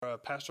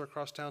pastor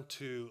across town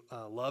to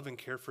love and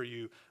care for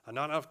you,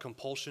 not out of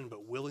compulsion,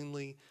 but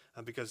willingly,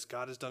 because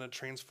God has done a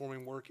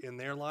transforming work in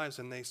their lives,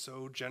 and they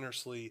so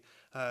generously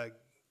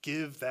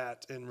give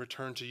that in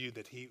return to you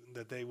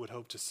that they would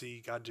hope to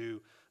see God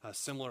do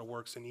similar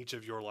works in each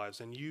of your lives.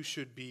 And you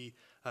should be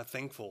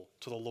thankful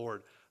to the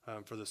Lord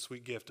for the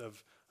sweet gift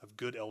of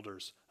good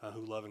elders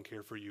who love and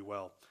care for you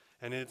well.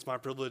 And it's my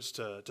privilege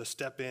to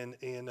step in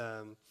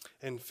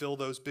and fill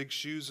those big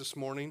shoes this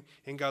morning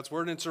in God's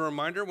Word. And it's a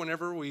reminder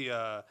whenever we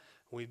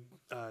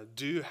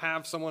do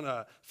have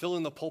someone fill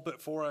in the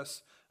pulpit for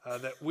us,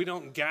 that we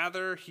don't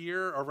gather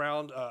here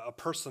around a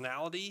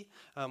personality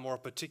or a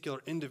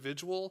particular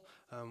individual.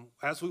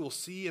 As we will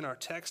see in our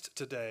text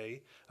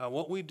today,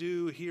 what we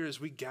do here is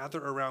we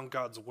gather around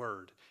God's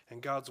Word.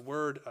 And God's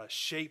Word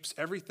shapes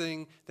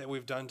everything that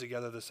we've done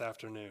together this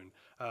afternoon.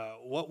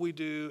 What we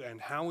do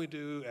and how we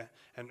do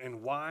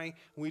and why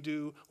we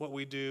do what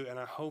we do. And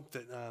I hope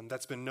that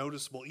that's been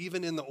noticeable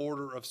even in the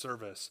order of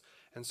service.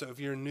 And so if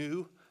you're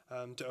new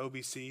to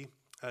OBC,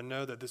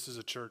 know that this is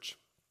a church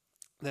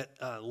that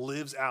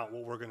lives out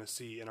what we're going to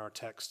see in our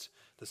text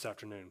this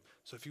afternoon.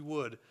 So if you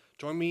would,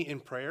 join me in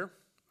prayer,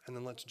 and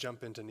then let's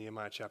jump into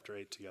Nehemiah chapter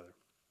 8 together.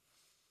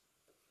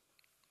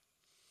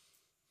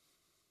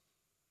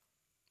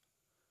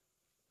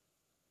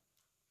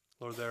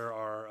 Lord, there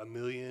are a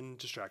million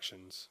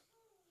distractions.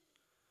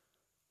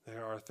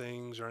 There are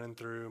things running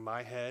through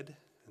my head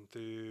and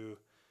through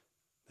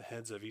the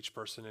heads of each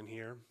person in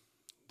here.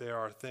 There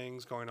are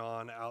things going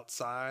on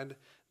outside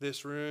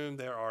this room.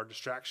 There are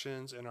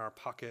distractions in our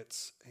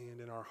pockets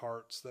and in our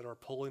hearts that are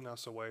pulling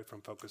us away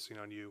from focusing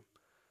on you.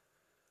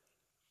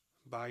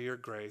 By your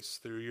grace,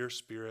 through your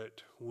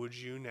Spirit, would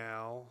you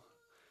now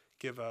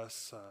give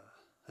us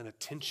an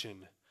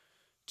attention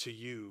to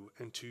you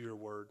and to your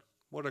word?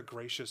 What a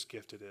gracious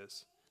gift it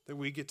is that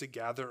we get to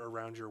gather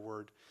around your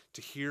word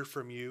to hear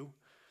from you,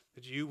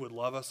 that you would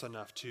love us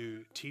enough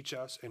to teach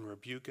us and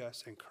rebuke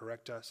us and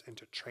correct us and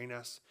to train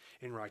us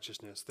in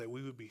righteousness, that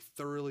we would be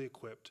thoroughly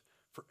equipped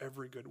for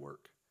every good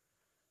work.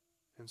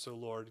 And so,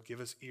 Lord,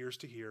 give us ears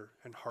to hear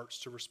and hearts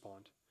to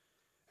respond.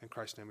 In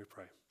Christ's name we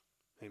pray.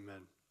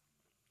 Amen.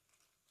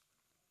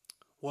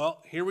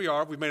 Well, here we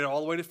are. We've made it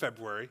all the way to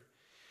February.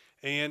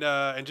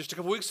 And just a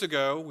couple weeks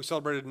ago, we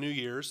celebrated New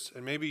Year's,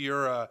 and maybe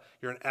you're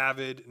an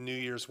avid New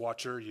Year's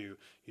watcher. You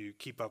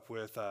keep up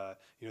with the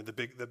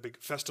big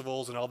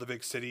festivals in all the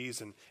big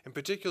cities, and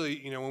particularly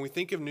when we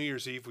think of New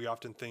Year's Eve, we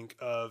often think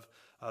of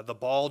the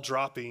ball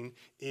dropping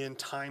in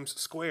Times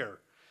Square,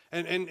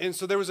 and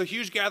so there was a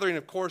huge gathering,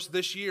 of course,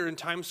 this year in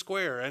Times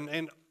Square,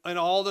 and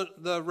all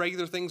the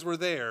regular things were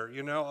there.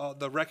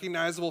 The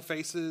recognizable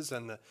faces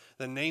and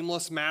the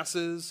nameless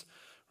masses.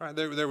 Right,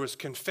 there was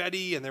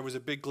confetti, and there was a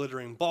big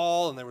glittering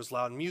ball, and there was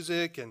loud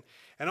music, and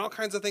all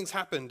kinds of things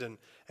happened,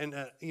 and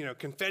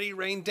confetti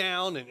rained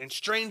down, and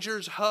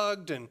strangers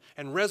hugged, and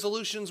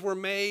resolutions were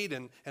made,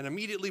 and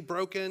immediately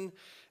broken,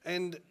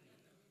 and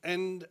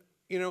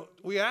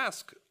we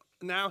ask,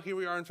 now here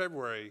we are in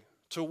February,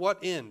 to what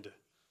end?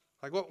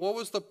 Like what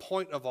was the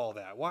point of all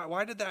that?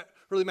 Why did that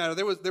really matter?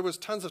 There was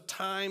tons of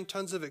time,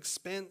 tons of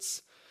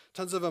expense,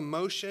 tons of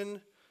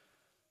emotion.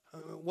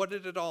 What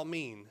did it all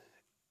mean?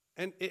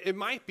 And it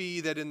might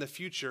be that in the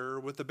future,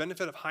 with the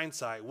benefit of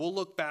hindsight, we'll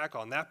look back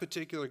on that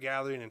particular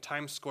gathering in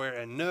Times Square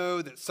and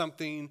know that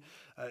something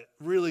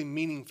really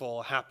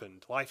meaningful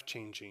happened,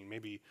 life-changing,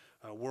 maybe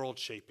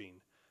world-shaping.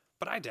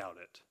 But I doubt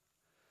it.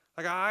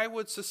 Like, I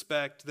would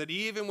suspect that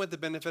even with the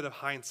benefit of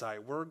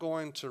hindsight, we're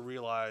going to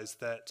realize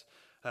that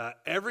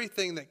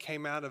everything that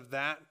came out of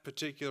that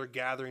particular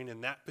gathering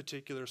in that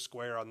particular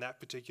square on that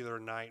particular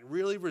night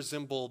really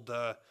resembled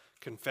the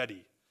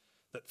confetti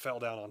that fell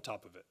down on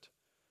top of it.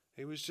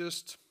 It was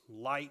just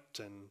light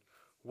and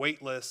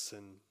weightless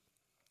and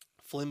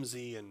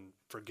flimsy and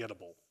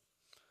forgettable.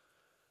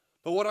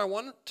 But what I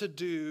want to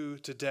do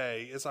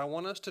today is I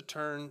want us to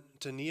turn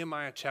to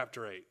Nehemiah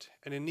chapter 8.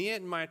 And in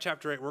Nehemiah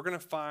chapter 8, we're going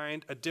to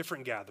find a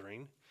different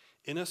gathering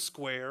in a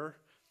square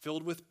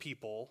filled with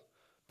people.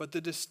 But the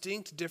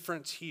distinct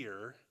difference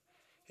here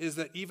is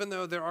that even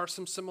though there are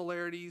some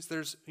similarities,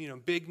 there's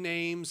big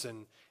names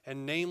and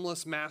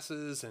nameless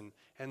masses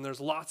and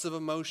there's lots of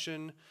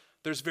emotion.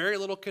 There's very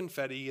little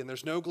confetti and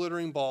there's no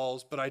glittering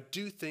balls, but I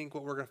do think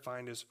what we're going to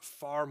find is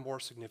far more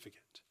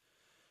significant.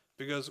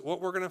 Because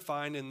what we're going to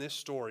find in this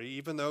story,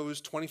 even though it was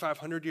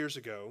 2,500 years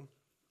ago,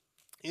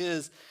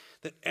 is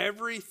that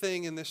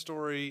everything in this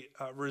story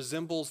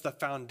resembles the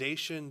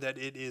foundation that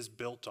it is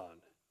built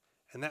on.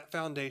 And that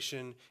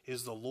foundation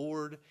is the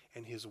Lord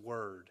and his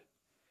word.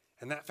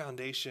 And that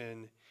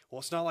foundation,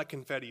 well, it's not like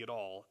confetti at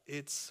all.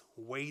 It's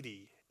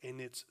weighty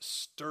and it's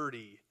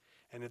sturdy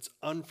and it's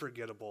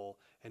unforgettable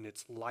and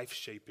it's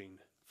life-shaping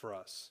for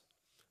us.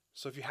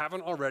 So if you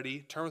haven't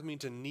already, turn with me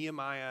to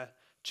Nehemiah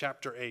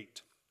chapter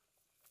 8.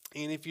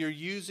 And if you're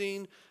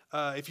using,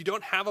 if you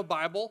don't have a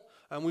Bible,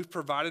 we've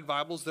provided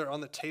Bibles there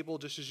on the table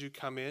just as you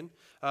come in.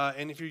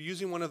 And if you're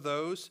using one of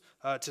those,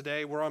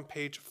 today we're on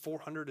page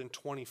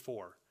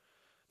 424.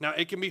 Now,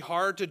 it can be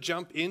hard to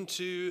jump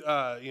into,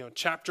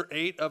 chapter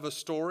 8 of a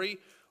story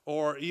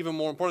or even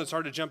more important, it's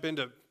hard to jump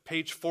into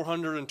page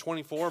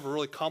 424 of a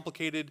really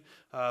complicated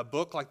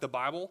book like the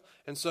Bible.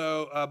 And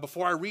so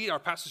before I read our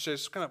passage today,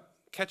 just kind of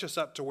catch us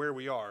up to where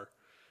we are.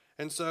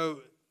 And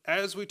so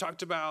as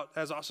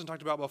Austin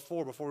talked about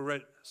before we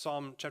read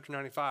Psalm chapter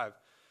 95,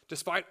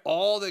 despite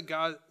all that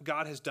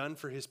God has done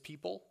for his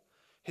people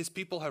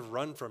have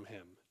run from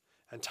him.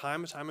 And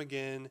time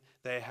again,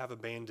 they have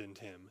abandoned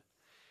him,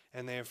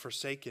 and they have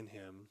forsaken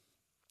him.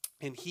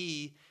 And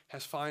he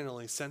has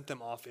finally sent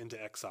them off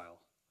into exile.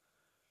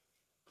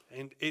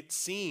 And it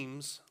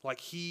seems like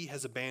he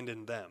has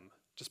abandoned them.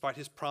 Despite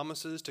his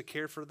promises to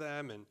care for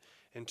them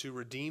and to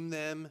redeem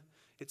them,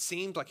 it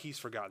seems like he's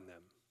forgotten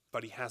them,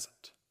 but he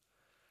hasn't.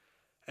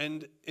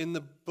 And in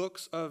the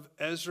books of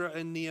Ezra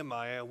and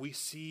Nehemiah, we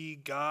see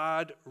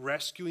God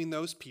rescuing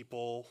those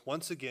people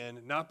once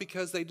again, not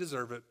because they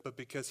deserve it, but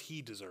because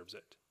he deserves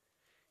it.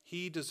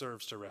 He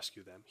deserves to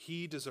rescue them.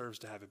 He deserves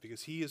to have it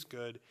because he is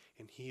good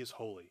and he is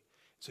holy.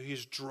 So he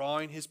is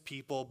drawing his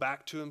people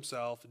back to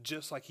himself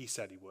just like he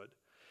said he would.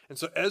 And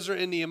so Ezra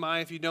and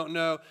Nehemiah, if you don't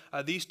know,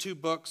 these two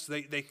books,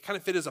 they kind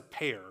of fit as a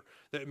pair.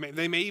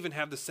 They may even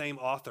have the same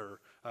author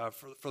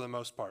for the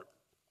most part,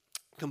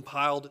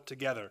 compiled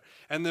together.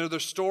 And they're the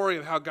story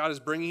of how God is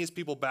bringing his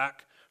people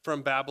back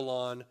from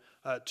Babylon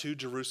to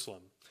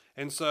Jerusalem.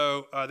 And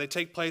so they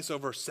take place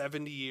over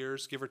 70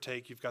 years, give or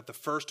take. You've got the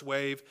first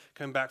wave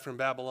coming back from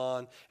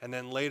Babylon, and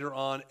then later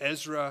on,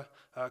 Ezra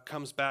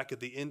comes back at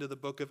the end of the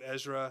book of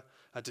Ezra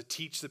to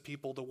teach the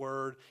people the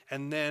word.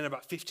 And then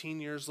about 15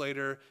 years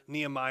later,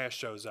 Nehemiah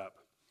shows up.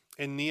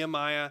 And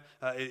Nehemiah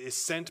is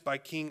sent by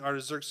King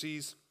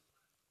Artaxerxes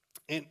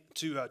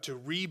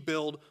to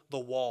rebuild the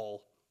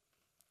wall.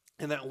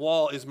 And that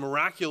wall is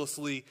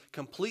miraculously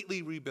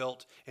completely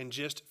rebuilt in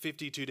just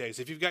 52 days.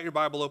 If you've got your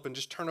Bible open,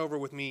 just turn over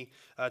with me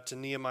to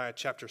Nehemiah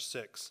chapter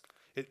 6.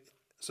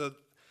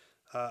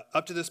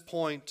 Up to this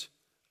point,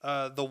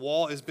 the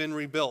wall has been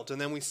rebuilt.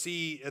 And then we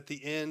see at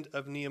the end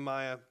of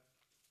Nehemiah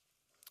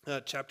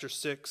chapter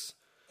 6,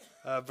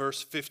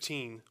 verse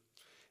 15,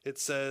 it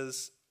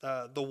says,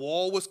 the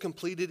wall was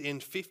completed in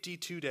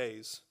 52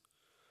 days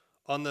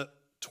on the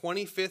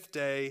 25th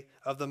day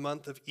of the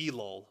month of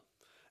Elul.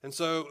 And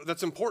so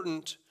that's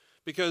important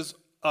because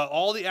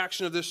all the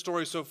action of this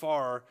story so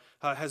far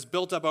has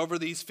built up over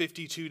these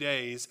 52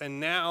 days. And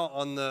now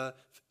on the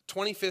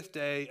 25th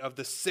day of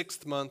the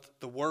 6th month,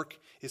 the work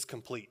is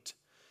complete.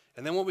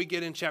 And then what we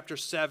get in chapter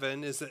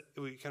 7 is that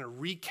we kind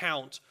of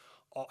recount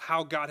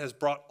how God has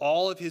brought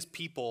all of his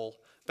people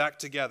back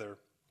together.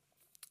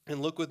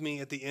 And look with me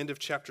at the end of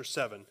chapter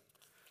 7.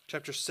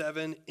 Chapter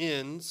 7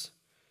 ends,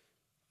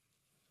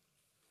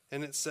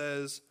 and it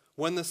says,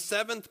 when the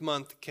 7th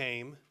month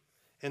came,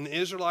 and the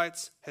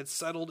Israelites had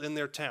settled in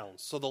their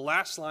towns. So the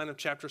last line of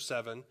chapter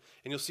 7, and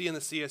you'll see in the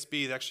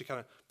CSB, it actually kind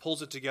of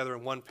pulls it together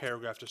in one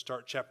paragraph to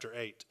start chapter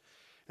 8.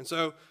 And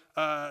so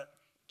the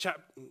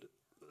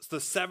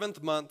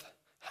 7th month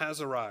has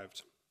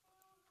arrived.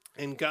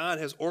 And God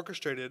has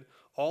orchestrated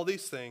all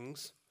these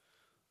things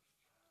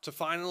to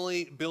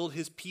finally build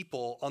his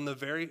people on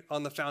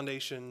the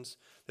foundations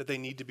that they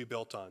need to be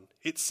built on.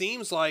 It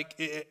seems like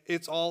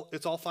it's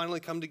all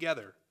finally come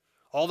together.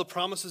 All the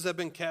promises have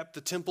been kept,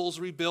 the temple's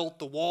rebuilt,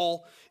 the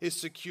wall is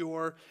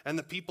secure, and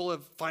the people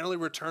have finally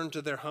returned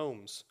to their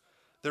homes.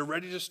 They're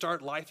ready to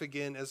start life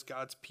again as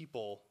God's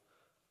people.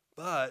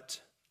 But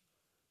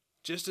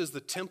just as the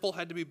temple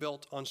had to be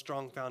built on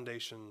strong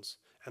foundations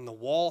and the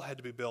wall had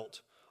to be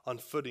built on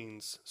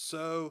footings,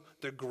 so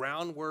the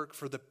groundwork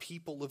for the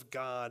people of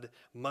God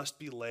must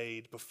be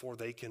laid before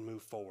they can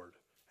move forward.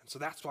 And so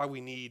that's why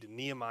we need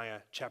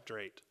Nehemiah chapter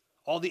 8.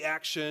 All the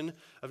action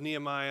of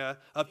Nehemiah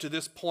up to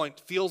this point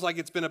feels like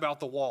it's been about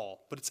the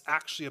wall, but it's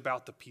actually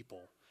about the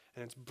people.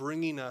 And it's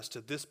bringing us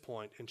to this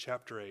point in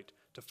chapter 8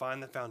 to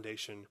find the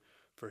foundation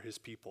for his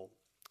people.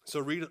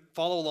 So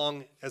follow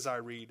along as I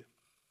read.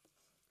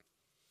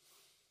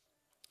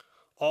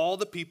 All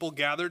the people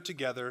gathered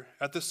together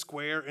at the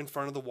square in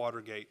front of the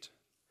water gate.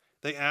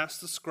 They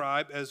asked the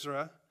scribe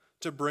Ezra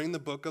to bring the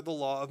book of the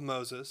law of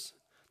Moses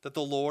that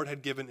the Lord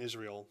had given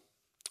Israel.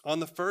 On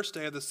the first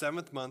day of the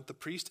 7th month, the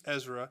priest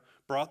Ezra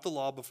brought the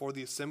law before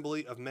the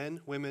assembly of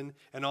men, women,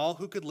 and all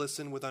who could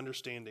listen with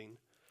understanding.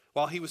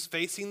 While he was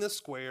facing the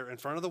square in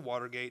front of the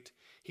water gate,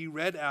 he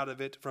read out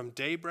of it from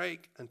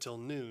daybreak until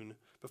noon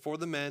before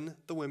the men,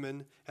 the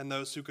women, and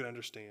those who could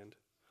understand.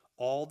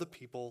 All the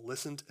people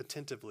listened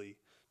attentively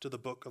to the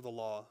book of the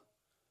law.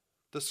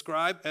 The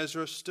scribe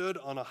Ezra stood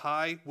on a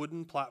high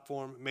wooden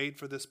platform made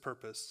for this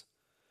purpose.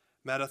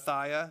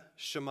 Mattathiah,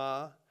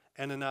 Shema,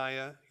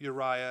 Ananiah,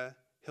 Uriah,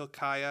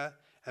 Hilkiah,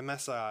 and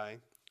Messiah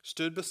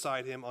stood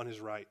beside him on his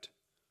right.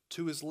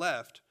 To his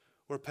left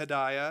were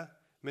Pedaiah,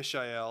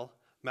 Mishael,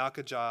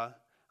 Malchijah,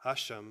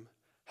 Hashum,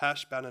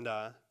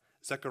 Hashbaddanah,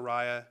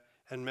 Zechariah,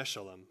 and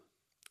Meshullam.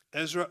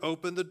 Ezra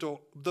opened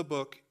the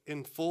book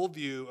in full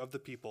view of the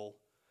people,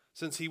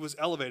 since he was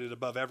elevated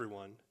above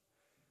everyone.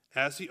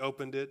 As he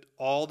opened it,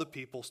 all the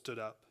people stood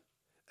up.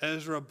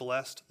 Ezra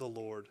blessed the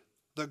Lord,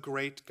 the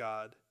great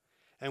God.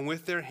 And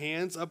with their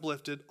hands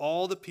uplifted,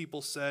 all the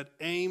people said,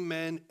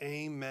 Amen,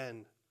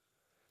 Amen.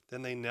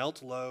 Then they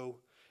knelt low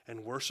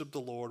and worshiped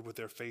the Lord with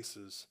their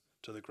faces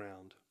to the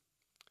ground.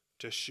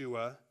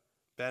 Jeshua,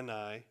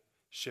 Bani,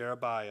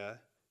 Sherebiah,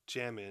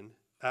 Jamin,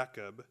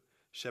 Akub,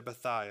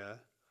 Shebathiah,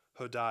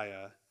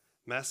 Hodiah,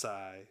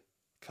 Masai,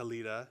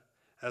 Kalida,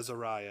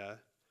 Azariah,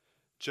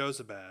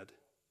 Jozabad,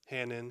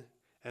 Hanan,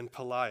 and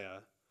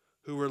Peliah,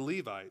 who were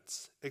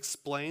Levites,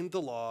 explained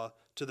the law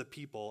to the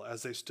people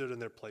as they stood in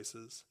their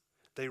places.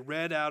 They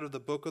read out of the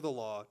book of the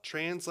law,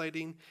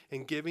 translating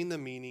and giving the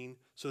meaning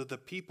so that the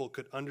people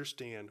could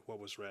understand what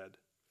was read.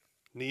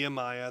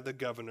 Nehemiah the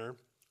governor,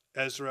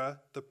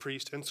 Ezra the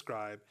priest and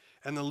scribe,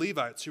 and the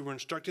Levites who were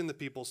instructing the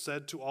people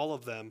said to all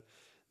of them,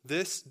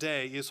 "This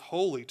day is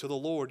holy to the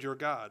Lord your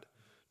God.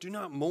 Do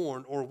not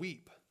mourn or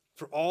weep."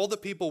 For all the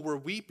people were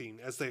weeping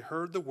as they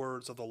heard the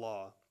words of the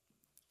law.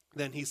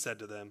 Then he said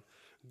to them,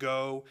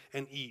 "Go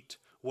and eat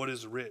what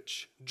is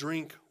rich,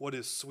 drink what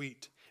is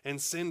sweet,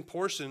 and send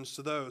portions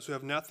to those who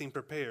have nothing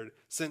prepared,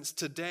 since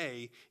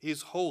today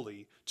is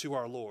holy to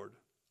our Lord.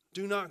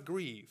 Do not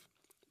grieve,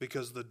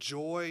 because the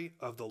joy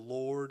of the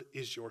Lord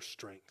is your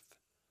strength."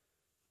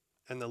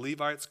 And the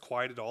Levites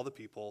quieted all the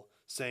people,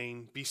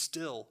 saying, "Be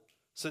still,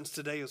 since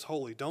today is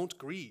holy. Don't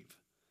grieve."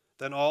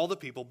 Then all the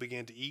people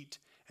began to eat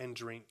and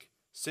drink,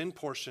 send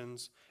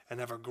portions, and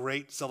have a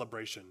great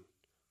celebration,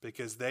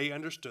 because they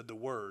understood the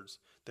words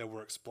that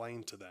were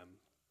explained to them.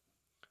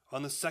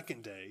 On the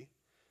second day,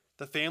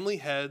 the family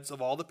heads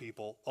of all the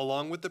people,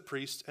 along with the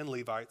priests and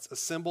Levites,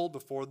 assembled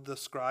before the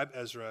scribe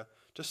Ezra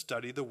to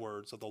study the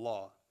words of the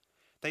law.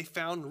 They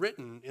found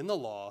written in the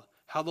law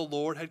how the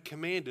Lord had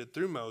commanded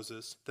through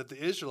Moses that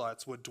the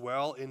Israelites would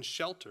dwell in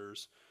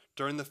shelters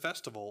during the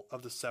festival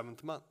of the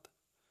 7th month.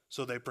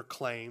 So they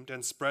proclaimed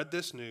and spread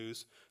this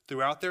news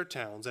throughout their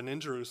towns and in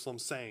Jerusalem,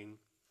 saying,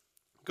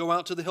 "Go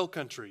out to the hill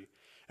country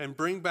and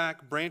bring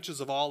back branches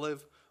of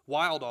olive,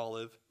 wild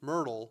olive,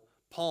 myrtle,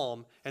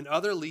 palm, and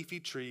other leafy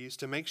trees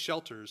to make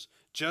shelters,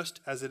 just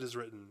as it is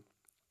written."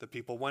 The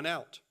people went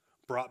out,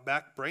 brought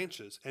back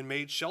branches, and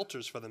made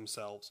shelters for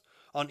themselves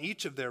on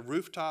each of their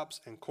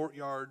rooftops and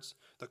courtyards,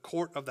 the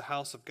court of the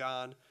house of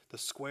God, the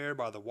square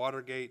by the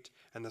water gate,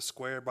 and the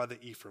square by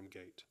the Ephraim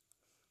gate.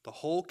 The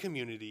whole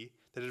community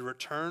that had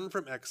returned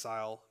from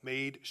exile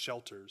made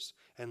shelters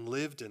and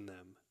lived in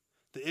them.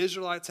 The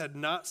Israelites had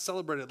not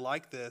celebrated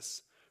like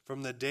this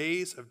from the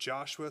days of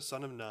Joshua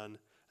son of Nun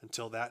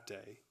until that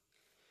day,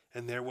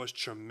 and there was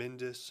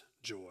tremendous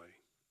joy.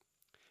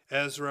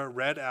 Ezra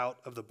read out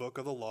of the book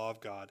of the law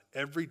of God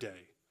every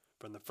day,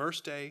 from the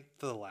first day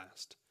to the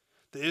last.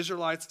 The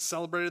Israelites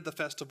celebrated the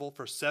festival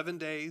for 7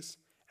 days,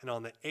 and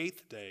on the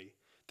 8th day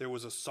there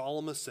was a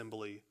solemn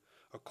assembly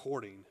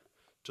according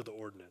to the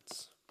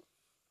ordinance.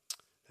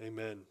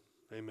 Amen.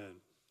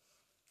 Amen.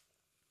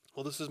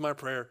 Well, this is my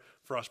prayer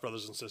for us,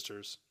 brothers and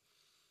sisters,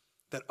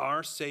 that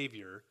our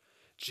Savior,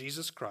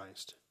 Jesus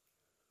Christ,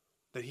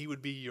 that he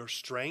would be your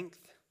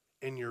strength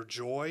and your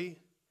joy,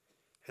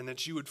 and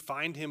that you would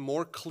find him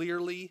more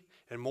clearly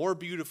and more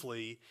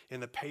beautifully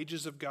in the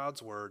pages of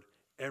God's word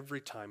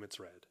every time it's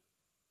read.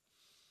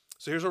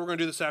 So here's what we're going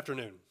to do this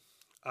afternoon.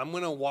 I'm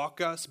going to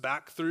walk us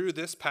back through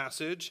this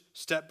passage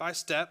step by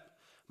step.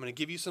 I'm going to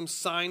give you some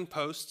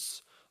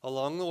signposts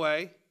along the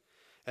way,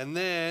 and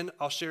then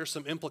I'll share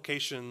some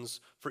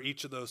implications for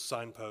each of those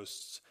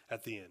signposts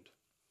at the end.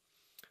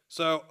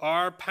 So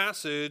our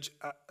passage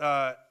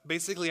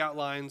basically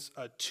outlines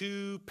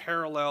 2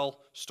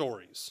 parallel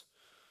stories.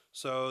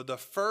 So the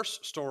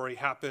first story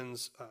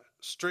happens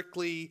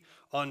strictly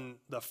on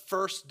the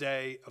first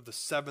day of the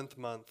 7th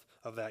month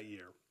of that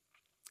year.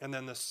 And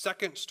then the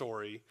second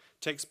story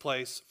takes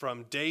place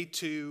from day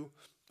 2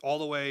 all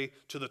the way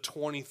to the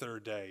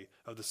 23rd day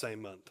of the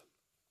same month.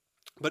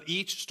 But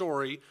each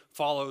story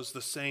follows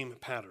the same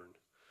pattern.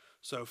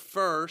 So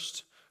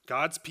first,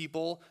 God's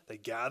people, they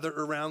gather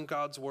around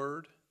God's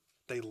word.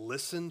 They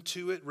listen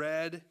to it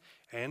read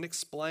and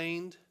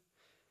explained.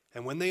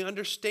 And when they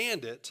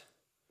understand it,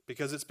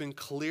 because it's been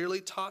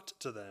clearly taught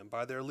to them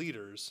by their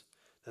leaders,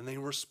 then they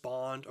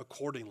respond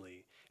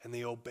accordingly and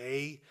they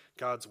obey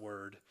God's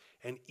word.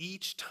 And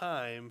each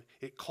time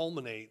it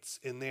culminates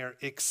in their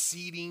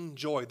exceeding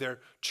joy, their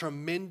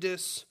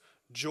tremendous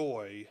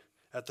joy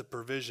at the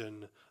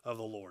provision of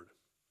the Lord.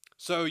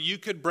 So you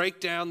could break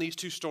down these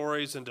 2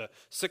 stories into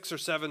 6 or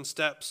 7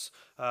 steps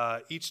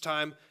each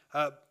time.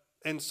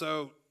 And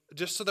so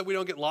just so that we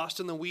don't get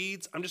lost in the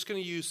weeds, I'm just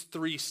going to use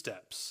 3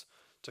 steps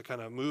to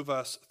kind of move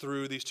us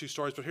through these 2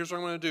 stories. But here's what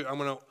I'm going to do. I'm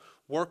going to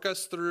work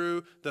us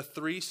through the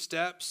 3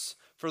 steps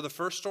for the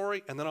first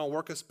story, and then I'll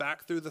work us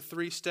back through the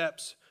 3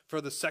 steps for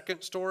the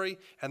second story,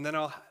 and then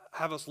I'll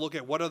have us look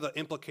at what are the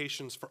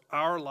implications for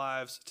our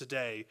lives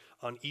today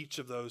on each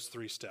of those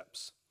 3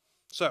 steps.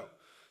 So,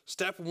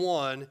 step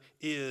 1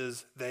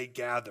 is they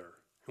gather.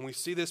 And we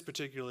see this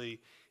particularly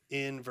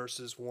in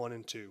verses 1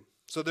 and 2.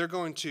 So they're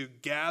going to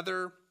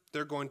gather,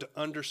 they're going to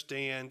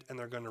understand, and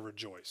they're going to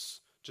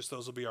rejoice. Just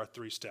those will be our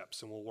 3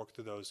 steps, and we'll work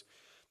through those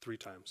 3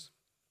 times.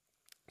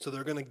 So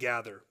they're going to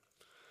gather.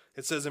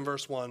 It says in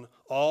verse 1,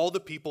 all the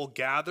people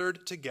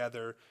gathered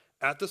together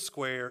at the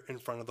square in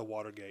front of the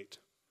water gate.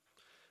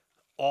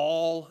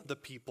 all the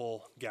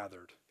people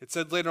gathered. It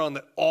said later on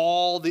that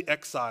all the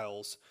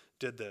exiles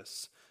did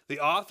this. The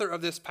author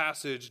of this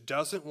passage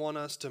doesn't want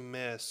us to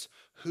miss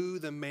who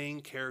the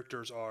main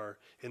characters are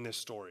in this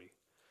story,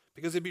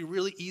 because it'd be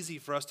really easy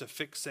for us to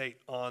fixate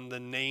on the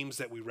names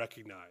that we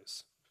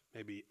recognize,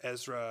 maybe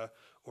Ezra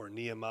or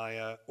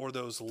Nehemiah, or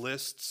those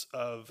lists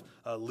of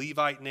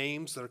Levite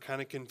names that are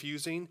kind of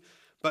confusing.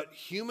 But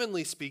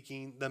humanly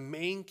speaking, the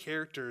main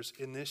characters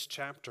in this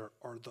chapter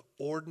are the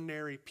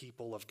ordinary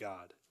people of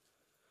God.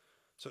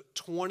 So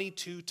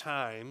 22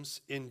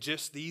 times in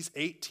just these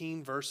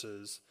 18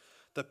 verses,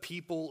 the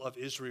people of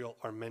Israel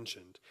are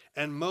mentioned.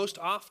 And most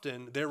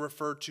often, they're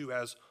referred to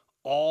as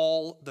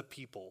all the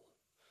people.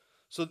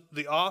 So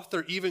the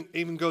author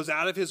even goes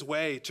out of his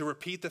way to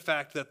repeat the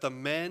fact that the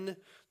men,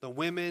 the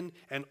women,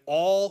 and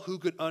all who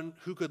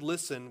could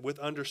listen with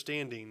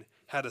understanding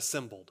had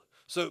assembled.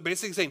 So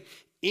basically saying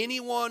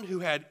anyone who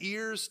had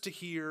ears to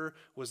hear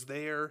was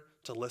there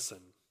to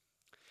listen.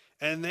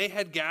 And they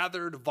had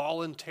gathered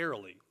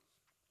voluntarily.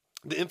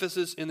 The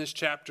emphasis in this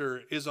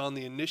chapter is on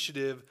the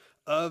initiative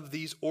of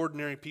these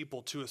ordinary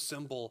people to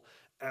assemble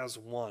as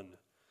one.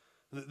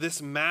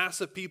 This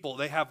mass of people,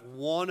 they have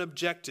one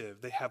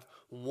objective. They have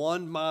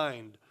one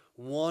mind,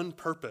 one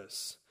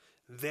purpose.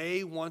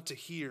 They want to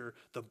hear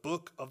the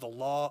book of the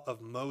law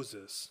of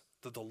Moses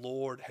that the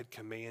Lord had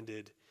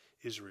commanded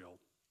Israel.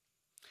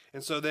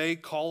 And so they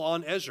call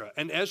on Ezra.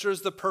 And Ezra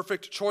is the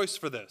perfect choice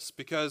for this,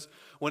 because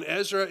when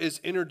Ezra is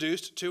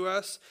introduced to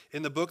us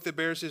in the book that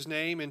bears his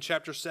name in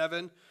chapter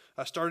 7,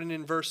 starting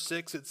in verse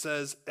 6, it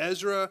says,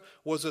 Ezra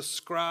was a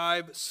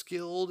scribe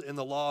skilled in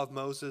the law of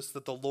Moses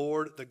that the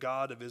Lord, the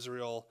God of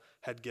Israel,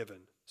 had given.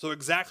 So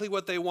exactly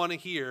what they want to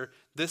hear,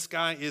 this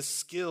guy is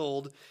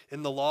skilled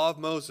in the law of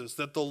Moses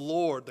that the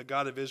Lord, the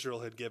God of Israel,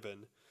 had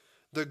given.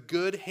 The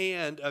good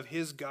hand of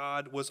his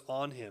God was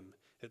on him,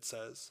 it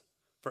says.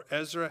 For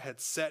Ezra had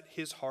set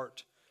his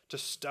heart to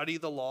study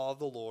the law of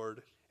the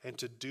Lord and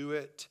to do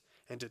it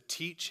and to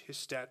teach his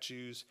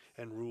statutes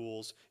and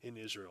rules in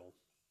Israel.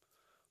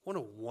 What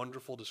a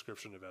wonderful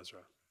description of Ezra.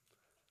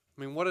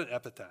 I mean, what an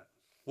epithet.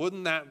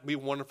 Wouldn't that be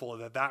wonderful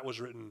that that was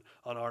written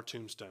on our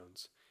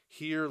tombstones?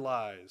 Here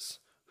lies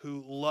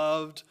who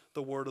loved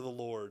the word of the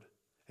Lord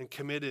and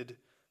committed,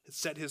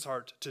 set his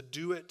heart to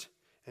do it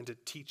and to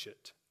teach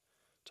it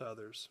to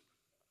others.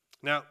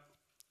 Now,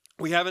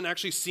 we haven't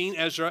actually seen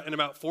Ezra in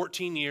about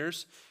 14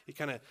 years. He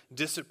kind of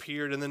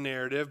disappeared in the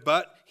narrative,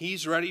 but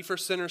he's ready for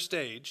center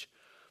stage.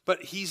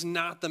 But he's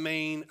not the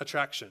main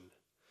attraction.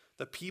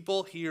 The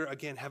people here,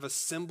 again, have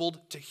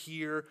assembled to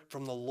hear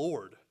from the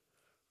Lord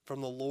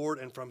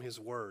and from his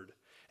word.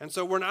 And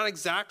so we're not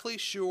exactly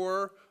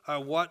sure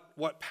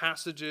what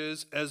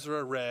passages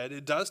Ezra read.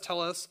 It does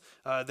tell us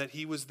that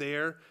he was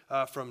there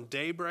from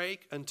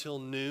daybreak until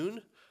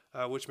noon,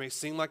 which may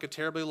seem like a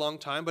terribly long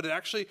time, but it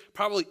actually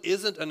probably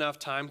isn't enough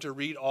time to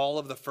read all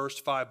of the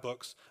first 5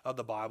 books of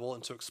the Bible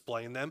and to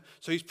explain them.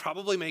 So he's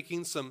probably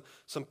making some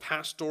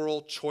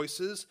pastoral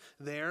choices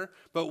there,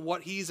 but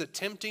what he's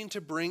attempting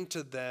to bring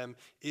to them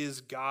is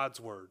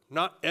God's word.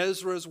 Not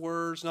Ezra's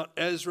words, not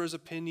Ezra's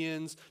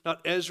opinions, not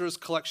Ezra's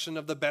collection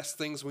of the best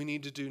things we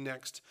need to do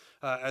next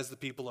as the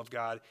people of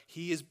God.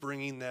 He is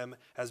bringing them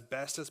as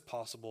best as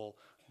possible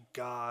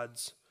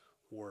God's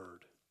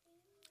word.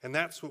 And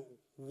that's what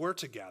we're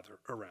to gather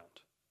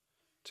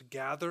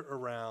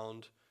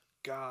around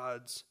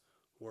God's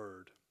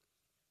word,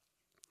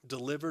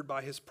 delivered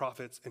by his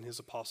prophets and his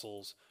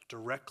apostles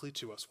directly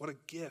to us. What a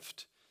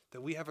gift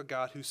that we have a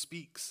God who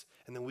speaks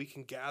and then we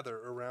can gather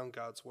around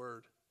God's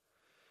word.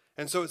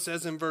 And so it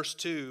says in verse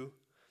 2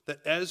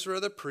 that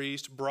Ezra the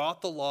priest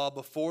brought the law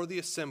before the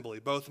assembly,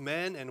 both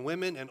men and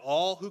women and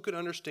all who could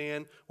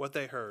understand what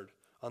they heard,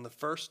 on the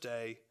first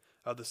day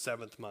of the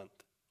 7th month.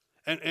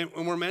 And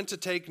we're meant to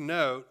take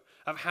note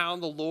of how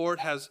the Lord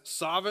has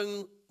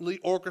sovereignly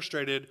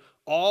orchestrated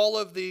all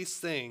of these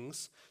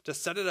things to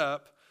set it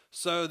up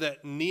so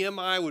that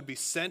Nehemiah would be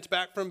sent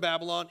back from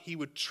Babylon. He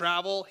would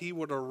travel. He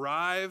would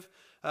arrive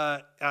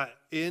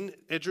in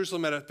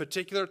Jerusalem at a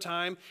particular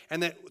time,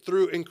 and that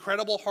through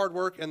incredible hard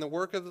work and the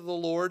work of the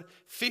Lord,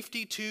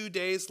 52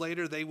 days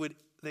later, they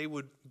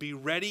would be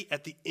ready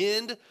at the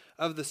end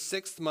of the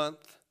 6th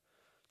month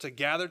to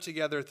gather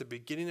together at the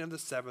beginning of the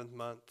 7th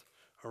month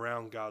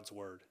around God's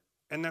word.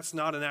 And that's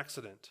not an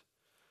accident.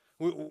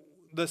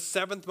 The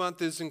 7th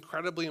month is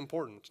incredibly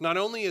important. Not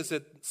only is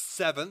it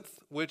 7th,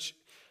 which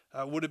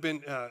would have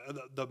been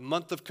the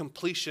month of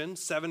completion.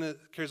 7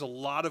 carries a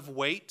lot of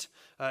weight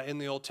in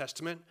the Old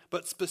Testament,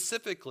 but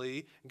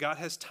specifically, God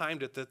has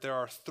timed it that there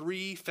are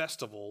 3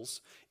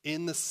 festivals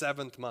in the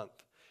 7th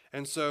month.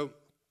 And so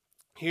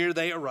here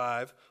they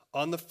arrive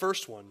on the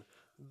first one,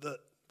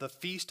 the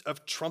Feast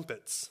of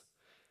Trumpets,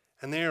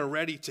 and they are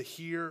ready to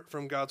hear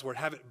from God's word,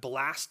 have it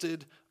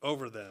blasted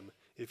over them,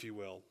 if you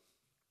will.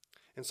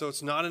 And so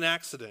it's not an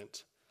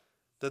accident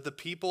that the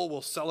people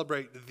will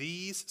celebrate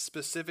these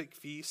specific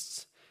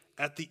feasts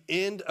at the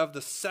end of the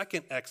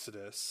 2nd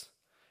Exodus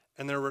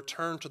and their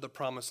return to the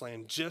Promised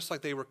Land, just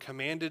like they were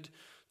commanded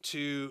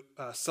to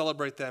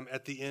celebrate them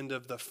at the end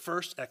of the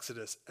first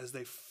Exodus as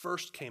they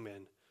first came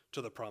in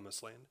to the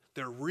promised land.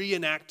 They're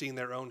reenacting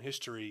their own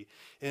history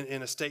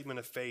in a statement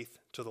of faith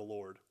to the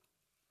Lord.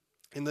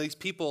 And these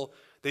people,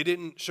 they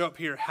didn't show up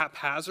here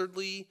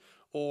haphazardly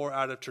or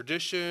out of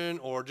tradition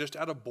or just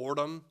out of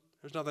boredom.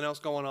 There's nothing else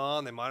going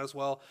on. They might as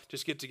well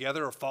just get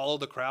together or follow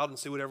the crowd and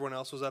see what everyone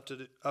else was up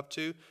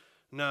to.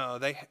 No,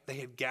 they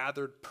had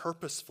gathered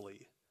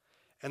purposefully.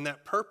 And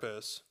that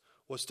purpose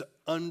was to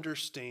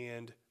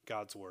understand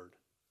God's word.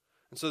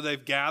 And so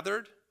they've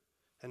gathered,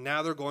 and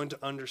now they're going to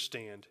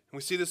understand. And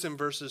we see this in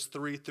verses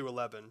 3 through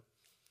 11.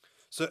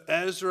 So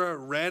Ezra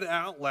read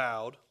out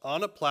loud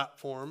on a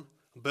platform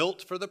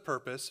built for the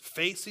purpose,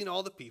 facing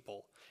all the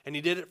people. And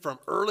he did it from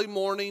early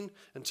morning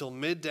until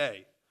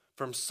midday,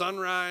 from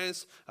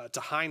sunrise to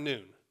high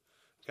noon.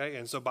 Okay,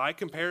 and so by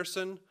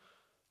comparison,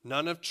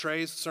 none of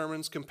Trey's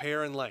sermons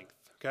compare in length.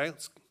 Okay,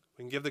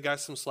 we can give the guy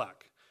some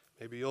slack.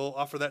 Maybe you'll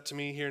offer that to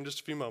me here in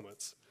just a few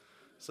moments.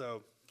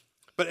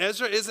 But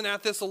Ezra isn't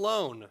at this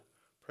alone,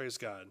 praise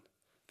God.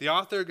 The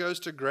author goes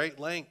to great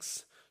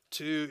lengths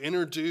to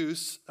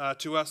introduce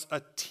to us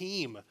a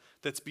team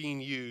that's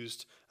being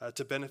used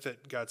to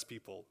benefit God's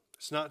people.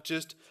 It's not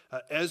just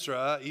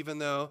Ezra, even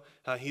though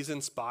he's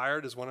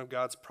inspired as one of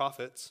God's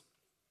prophets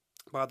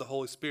by the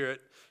Holy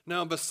Spirit.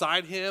 No,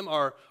 beside him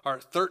are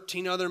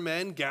 13 other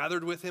men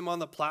gathered with him on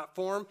the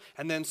platform,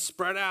 and then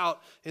spread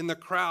out in the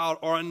crowd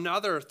are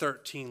another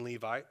 13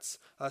 Levites,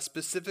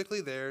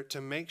 specifically there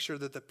to make sure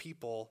that the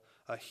people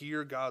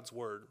hear God's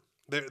word.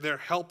 They're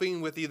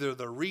helping with either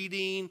the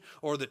reading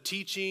or the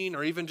teaching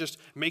or even just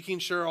making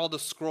sure all the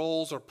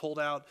scrolls are pulled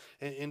out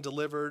and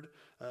delivered.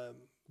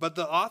 But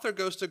the author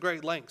goes to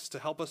great lengths to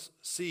help us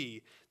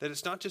see that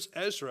it's not just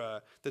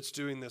Ezra that's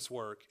doing this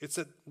work. It's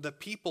that the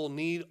people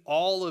need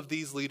all of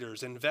these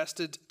leaders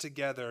invested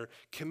together,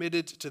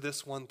 committed to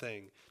this one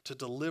thing, to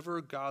deliver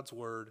God's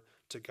word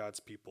to God's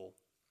people.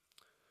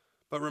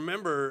 But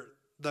remember,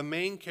 the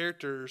main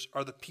characters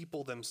are the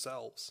people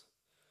themselves.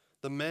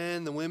 The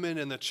men, the women,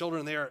 and the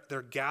children,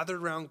 they're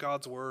gathered around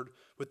God's word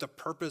with the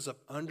purpose of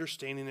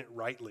understanding it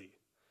rightly.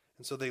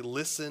 And so they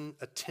listen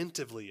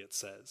attentively, it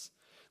says.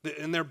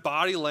 And their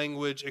body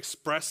language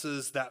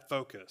expresses that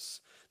focus.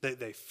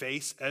 They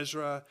face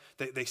Ezra.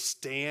 They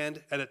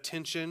stand at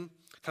attention,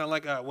 kind of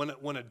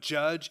like when a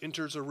judge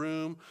enters a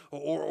room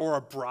or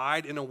a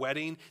bride in a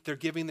wedding. They're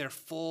giving their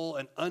full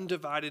and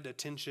undivided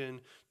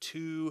attention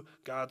to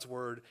God's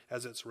word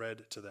as it's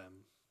read to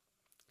them.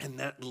 And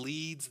that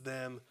leads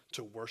them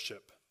to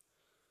worship.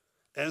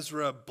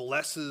 Ezra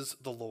blesses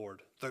the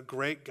Lord, the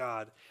great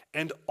God,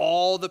 and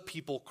all the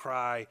people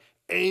cry,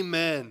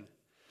 "Amen,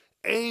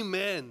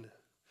 amen."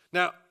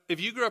 Now, if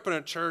you grew up in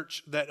a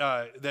church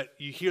that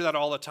you hear that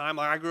all the time,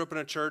 like I grew up in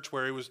a church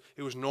where it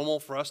was normal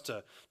for us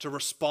to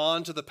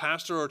respond to the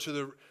pastor or to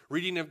the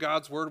reading of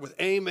God's word with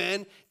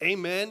 "Amen,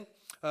 amen,"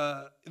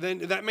 then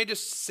that may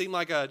just seem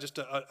like just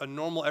a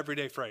normal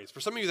everyday phrase.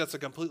 For some of you, that's a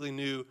completely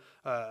new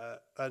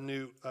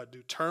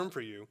term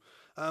for you.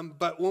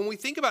 But when we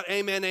think about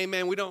 "Amen,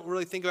 amen," we don't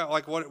really think about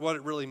like what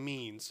it really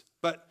means.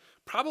 But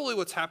probably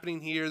what's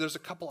happening here, there's a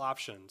couple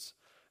options.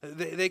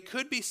 They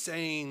could be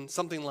saying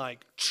something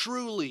like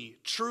 "truly,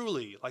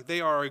 truly," like they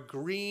are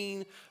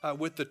agreeing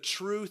with the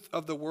truth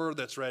of the word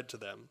that's read to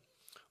them.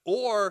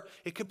 Or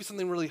it could be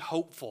something really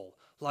hopeful,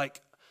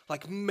 like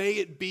 "may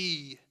it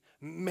be,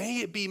 may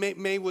it be,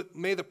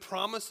 may the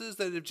promises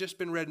that have just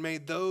been read, may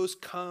those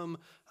come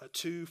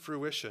to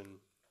fruition."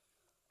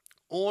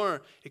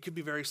 Or it could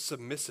be very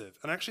submissive.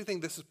 And I actually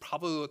think this is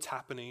probably what's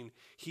happening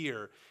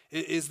here,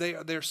 is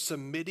they're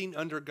submitting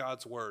under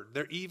God's word.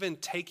 They're even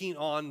taking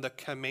on the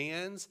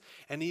commands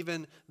and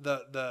even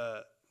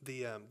the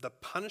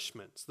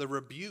punishments, the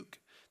rebuke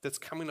that's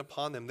coming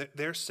upon them.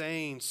 They're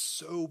saying,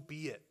 "So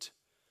be it.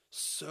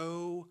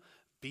 So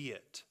be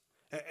it."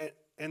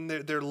 And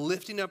they're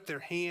lifting up their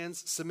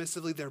hands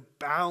submissively. They're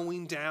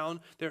bowing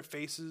down their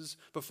faces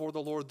before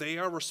the Lord. They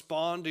are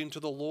responding to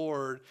the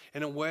Lord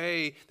in a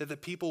way that the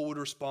people would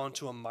respond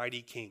to a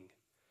mighty king.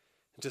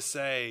 To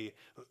say,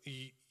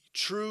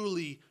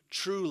 "Truly,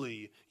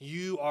 truly,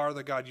 you are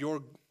the God.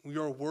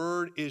 Your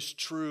word is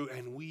true,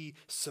 and we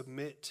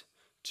submit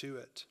to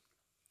it."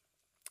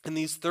 And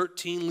these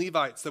 13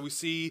 Levites that we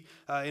see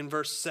in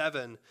verse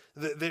 7,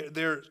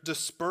 they're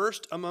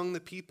dispersed among the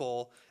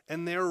people,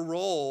 and their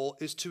role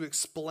is to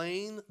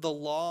explain the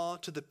law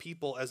to the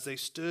people as they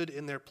stood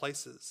in their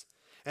places.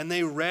 And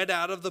they read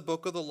out of the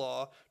book of the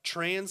law,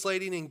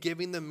 translating and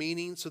giving the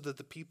meaning so that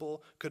the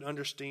people could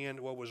understand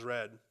what was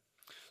read.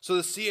 So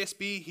the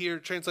CSB here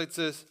translates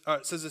this,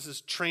 says this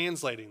is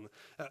translating.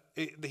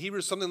 The Hebrew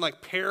is something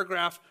like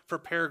paragraph for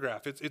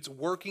paragraph. It's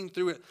working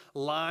through it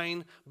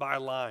line by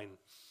line.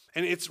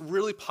 And it's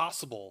really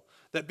possible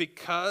that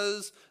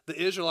because the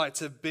Israelites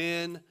have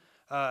been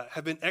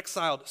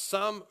exiled,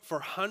 some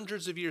for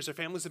hundreds of years, their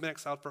families have been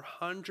exiled for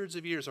hundreds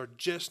of years, are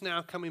just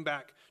now coming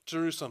back to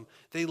Jerusalem,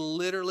 they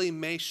literally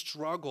may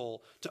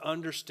struggle to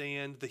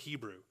understand the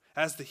Hebrew.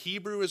 As the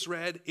Hebrew is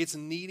read, it's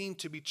needing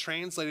to be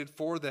translated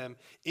for them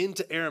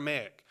into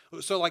Aramaic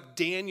So like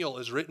Daniel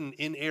is written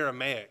in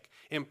Aramaic,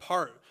 in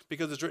part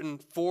because it's written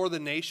for the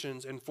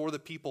nations and for the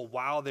people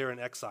while they're in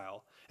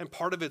exile. And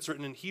part of it's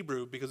written in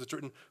Hebrew because it's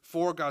written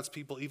for God's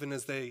people even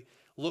as they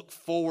look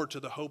forward to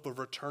the hope of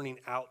returning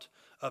out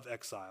of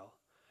exile.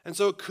 And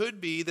so it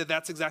could be that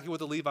that's exactly what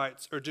the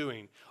Levites are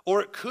doing.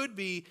 Or it could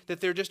be that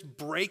they're just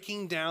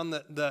breaking down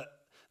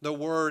the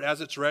word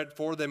as it's read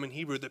for them in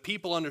Hebrew, that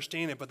people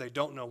understand it, but they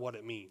don't know what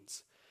it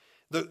means.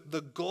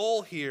 The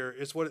goal here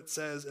is what it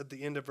says at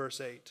the end of verse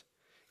 8,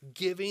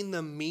 giving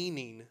the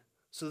meaning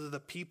so that the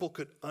people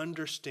could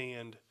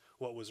understand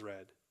what was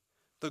read.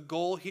 The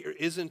goal here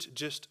isn't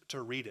just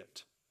to read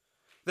it.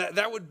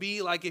 That would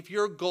be like if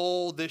your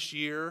goal this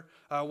year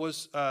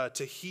was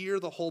to hear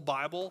the whole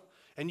Bible,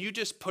 and you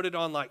just put it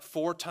on like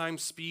 4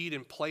 times speed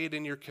and play it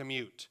in your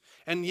commute.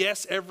 And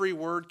yes, every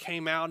word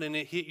came out and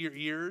it hit your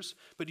ears,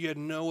 but you had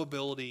no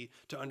ability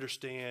to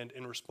understand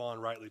and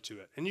respond rightly to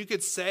it. And you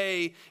could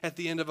say at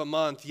the end of a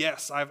month,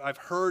 yes, I've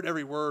heard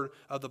every word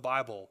of the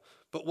Bible,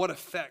 but what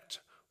effect,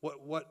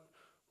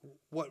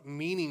 what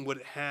meaning would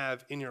it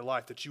have in your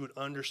life that you would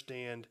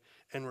understand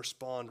and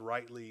respond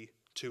rightly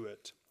to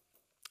it?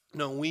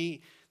 No,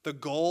 the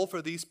goal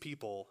for these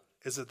people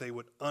is that they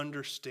would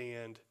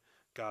understand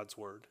God's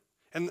word.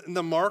 And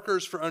the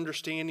markers for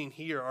understanding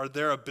here are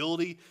their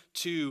ability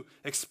to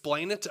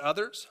explain it to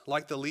others,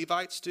 like the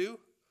Levites do,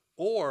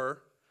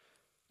 or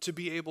to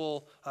be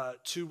able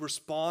to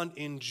respond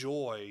in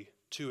joy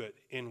to it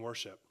in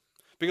worship.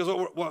 Because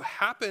what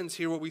happens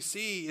here, what we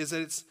see is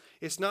that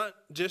it's not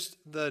just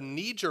the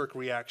knee-jerk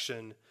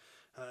reaction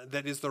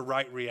that is the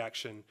right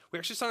reaction. We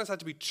actually sometimes have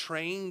to be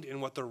trained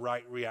in what the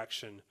right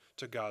reaction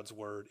to God's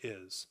word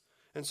is.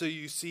 And so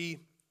you see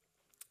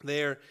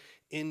there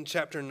in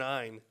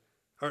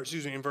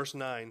in verse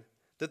 9,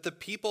 that the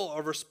people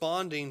are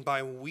responding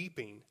by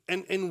weeping.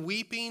 And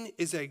weeping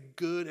is a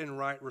good and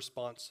right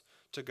response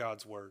to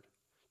God's word.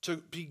 To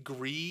be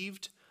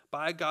grieved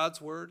by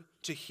God's word,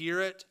 to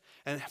hear it,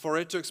 and for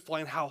it to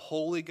explain how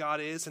holy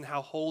God is and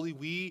how holy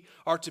we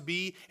are to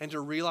be, and to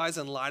realize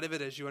in light of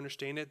it as you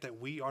understand it that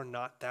we are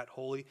not that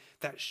holy,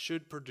 that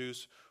should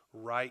produce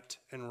right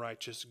and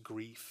righteous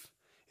grief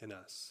in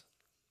us.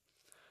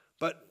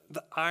 But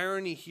the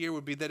irony here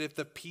would be that if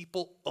the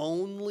people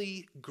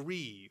only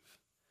grieve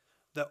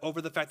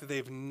over the fact that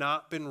they've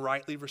not been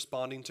rightly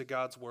responding to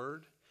God's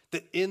word,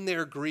 that in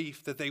their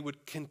grief that they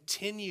would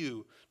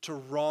continue to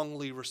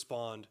wrongly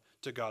respond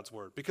to God's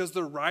word. Because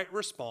the right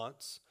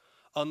response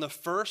on the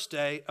first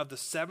day of the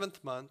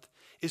 7th month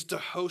is to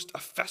host a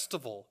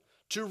festival,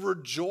 to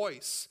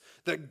rejoice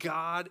that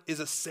God is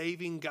a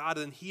saving God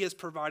and he has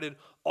provided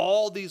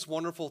all these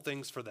wonderful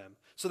things for them.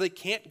 So they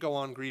can't go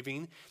on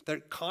grieving. Their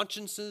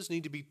consciences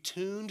need to be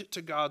tuned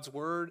to God's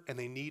word and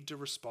they need to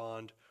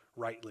respond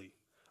rightly.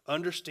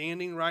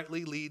 Understanding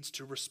rightly leads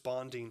to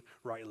responding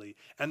rightly.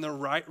 And the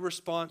right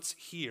response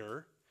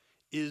here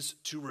is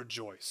to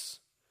rejoice.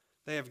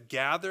 They have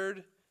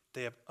gathered,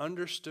 they have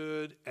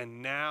understood,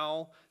 and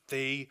now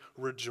they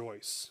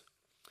rejoice.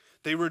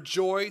 They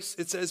rejoice,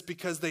 it says,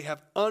 because they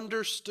have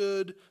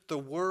understood the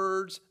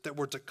words that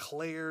were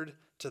declared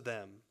to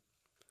them.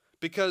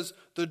 Because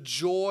the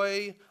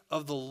joy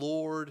of the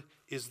Lord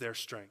is their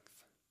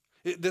strength.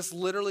 This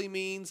literally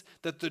means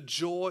that the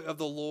joy of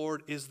the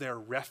Lord is their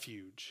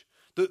refuge.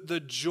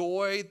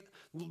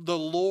 The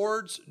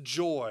Lord's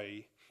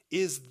joy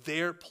is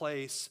their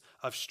place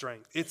of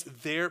strength. It's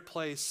their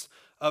place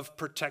of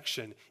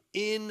protection.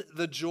 In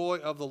the joy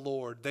of the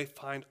Lord, they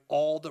find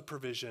all the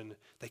provision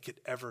they could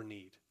ever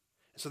need.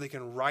 So they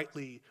can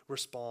rightly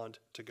respond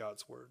to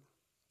God's word.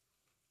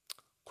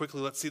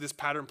 Quickly, let's see this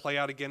pattern play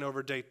out again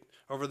over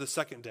the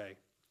second day.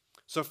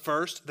 So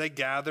first, they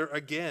gather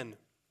again.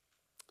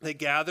 They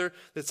gather,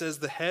 that says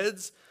the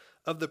heads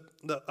of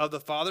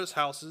the fathers'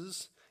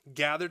 houses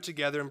gather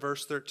together in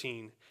verse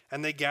 13.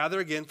 And they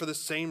gather again for the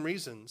same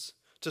reasons,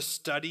 to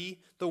study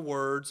the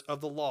words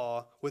of the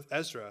law with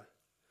Ezra.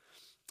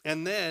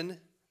 And then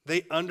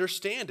they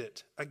understand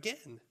it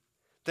again.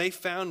 They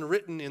found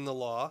written in the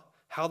law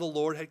how the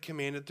Lord had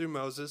commanded through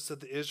Moses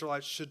that the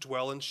Israelites should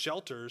dwell in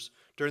shelters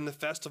during the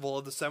festival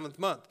of the 7th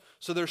month.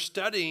 So they're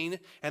studying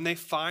and they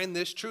find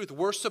this truth.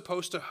 We're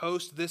supposed to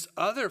host this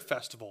other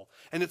festival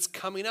and it's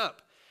coming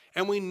up.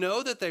 And we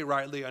know that they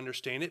rightly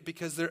understand it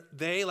because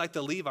they, like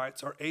the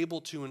Levites, are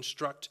able to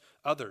instruct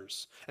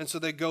others. And so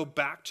they go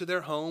back to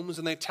their homes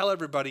and they tell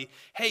everybody,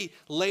 hey,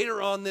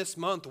 later on this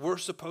month, we're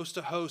supposed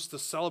to host the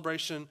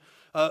celebration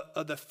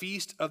of the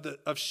feast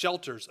of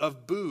shelters,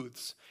 of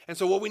booths. And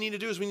so what we need to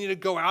do is we need to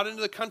go out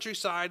into the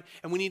countryside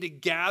and we need to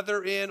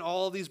gather in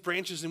all of these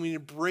branches and we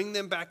need to bring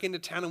them back into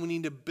town and we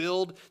need to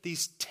build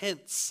these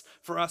tents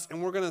for us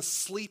and we're going to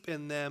sleep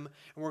in them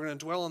and we're going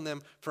to dwell in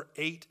them for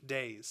 8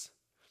 days.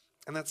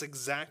 And that's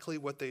exactly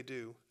what they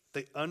do.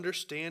 They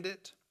understand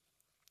it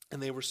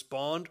and they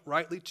respond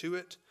rightly to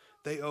it.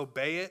 They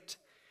obey it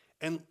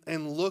and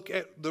look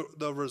at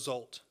the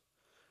result.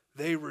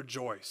 They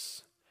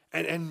rejoice.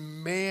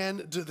 And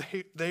man, do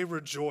they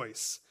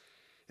rejoice.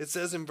 It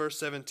says in verse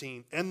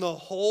 17, and the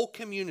whole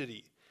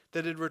community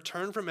that had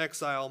returned from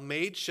exile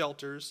made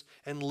shelters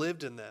and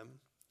lived in them.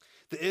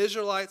 The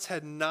Israelites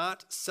had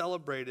not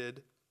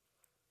celebrated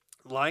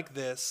like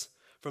this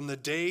from the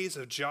days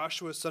of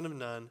Joshua son of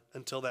Nun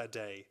until that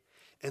day,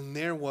 and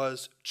there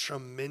was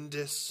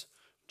tremendous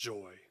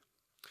joy.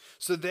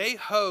 So they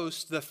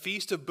host the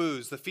Feast of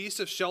Booths, the Feast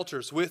of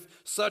Shelters, with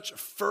such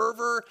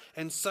fervor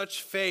and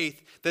such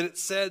faith that it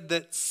said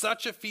that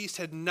such a feast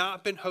had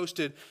not been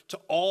hosted to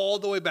all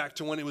the way back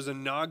to when it was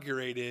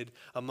inaugurated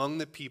among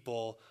the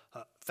people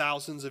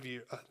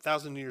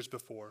 1,000 years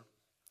before.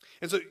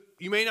 And so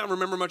you may not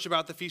remember much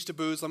about the Feast of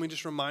Booths. Let me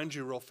just remind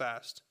you real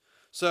fast.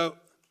 So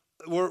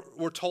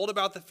we're told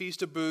about the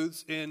Feast of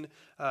Booths in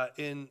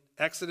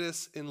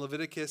Exodus, in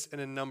Leviticus, and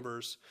in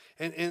Numbers.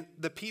 And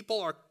the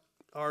people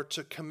are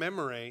to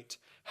commemorate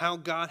how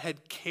God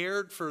had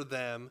cared for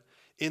them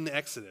in the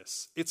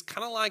Exodus. It's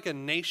kind of like a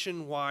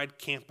nationwide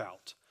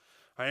campout.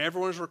 Right?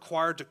 Everyone is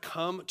required to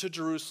come to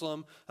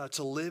Jerusalem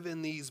to live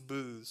in these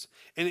booths.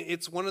 And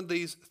it's one of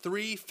these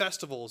 3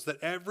 festivals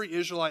that every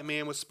Israelite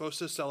man was supposed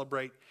to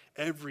celebrate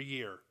every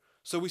year.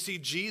 So we see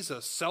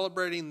Jesus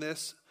celebrating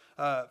this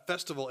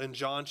festival in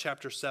John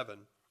chapter 7.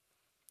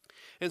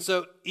 And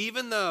so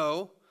even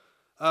though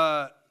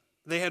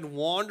they had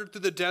wandered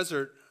through the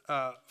desert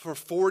for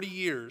 40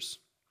 years,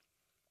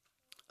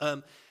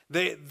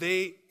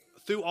 they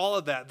through all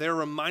of that, they're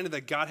reminded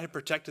that God had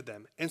protected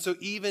them. And so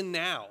even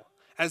now,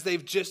 as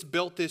they've just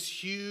built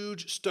this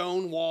huge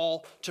stone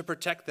wall to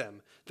protect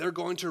them, they're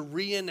going to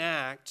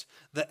reenact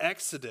the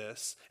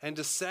Exodus and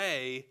to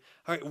say,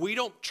 all right, we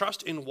don't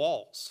trust in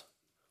walls.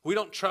 We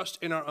don't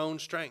trust in our own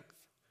strength.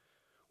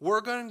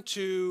 We're going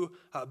to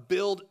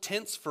build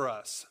tents for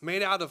us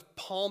made out of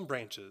palm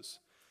branches,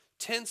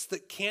 tents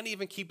that can't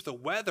even keep the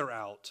weather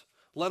out,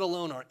 let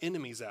alone our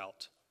enemies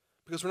out.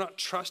 Because we're not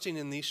trusting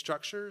in these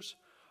structures,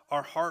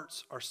 our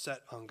hearts are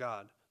set on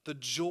God. The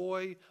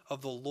joy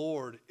of the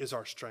Lord is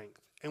our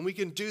strength. And we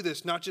can do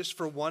this not just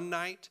for one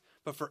night,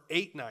 but for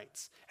 8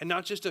 nights. And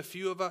not just a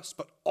few of us,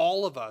 but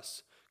all of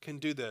us can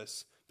do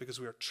this because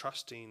we are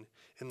trusting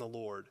in the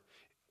Lord.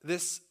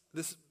 This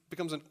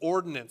becomes an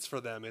ordinance for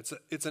them.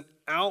 It's an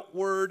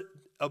outward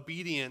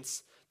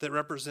obedience that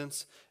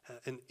represents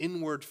an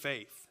inward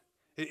faith.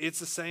 It's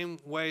the same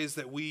ways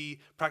that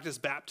we practice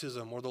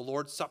baptism or the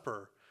Lord's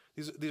Supper.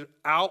 These are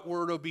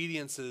outward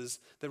obediences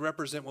that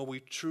represent what we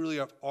truly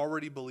have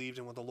already believed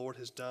and what the Lord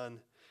has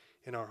done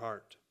in our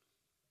heart.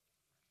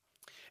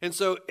 And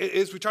so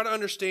as we try to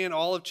understand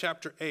all of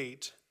chapter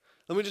 8,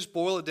 let me just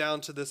boil it down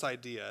to this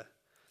idea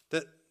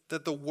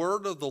that the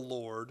word of the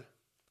Lord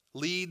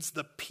leads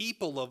the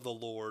people of the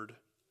Lord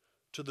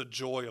to the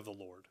joy of the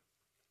Lord.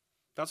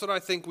 That's what I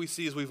think we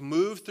see as we've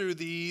moved through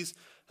these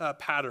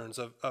patterns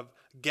of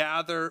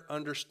gather,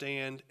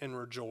 understand, and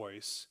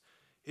rejoice.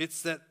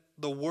 It's that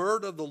the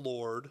word of the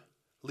Lord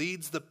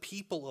leads the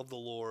people of the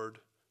Lord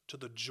to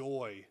the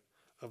joy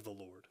of the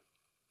Lord.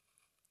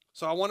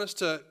 So I want us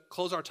to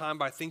close our time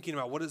by thinking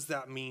about what does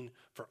that mean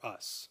for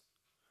us?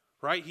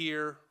 Right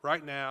here,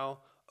 right now,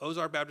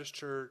 Ozark Baptist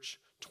Church,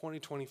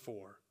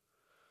 2024.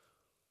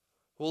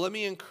 Well, let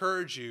me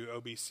encourage you,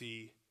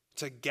 OBC,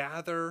 to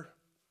gather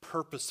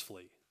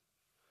purposefully.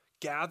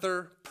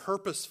 Gather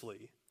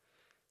purposefully.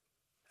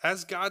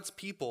 As God's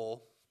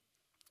people,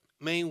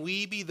 may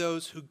we be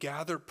those who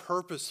gather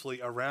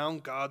purposefully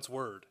around God's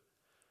word.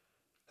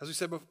 As we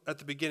said at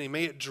the beginning,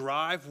 may it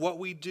drive what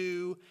we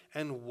do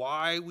and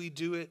why we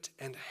do it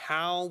and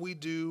how we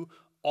do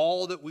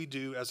all that we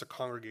do as a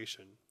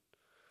congregation.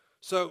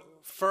 So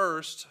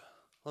first,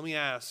 let me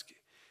ask,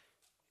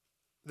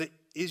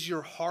 is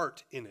your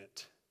heart in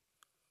it?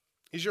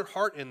 Is your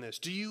heart in this?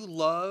 Do you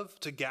love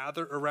to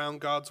gather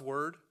around God's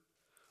word?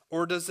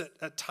 Or does it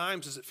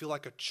feel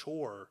like a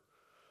chore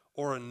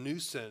or a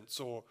nuisance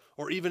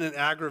or even an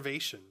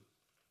aggravation?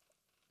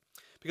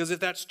 Because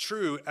if that's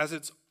true, as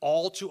it's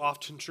all too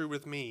often true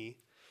with me,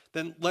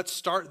 then let's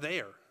start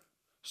there.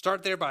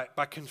 Start there by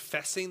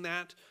confessing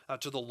that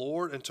to the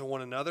Lord and to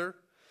one another,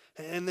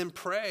 and then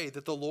pray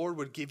that the Lord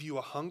would give you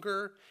a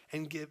hunger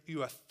and give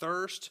you a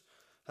thirst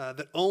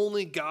that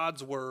only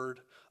God's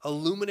word,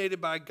 illuminated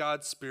by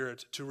God's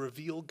Spirit to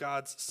reveal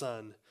God's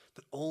Son,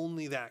 that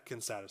only that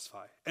can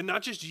satisfy. And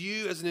not just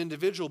you as an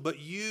individual, but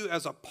you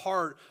as a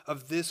part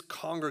of this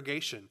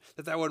congregation,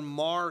 that would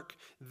mark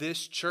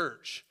this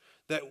church,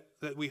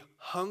 that we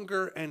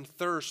hunger and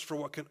thirst for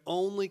what can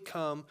only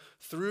come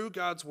through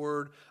God's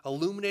word,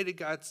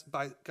 illuminated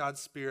by God's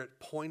Spirit,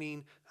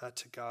 pointing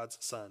to God's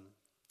Son.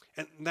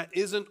 And that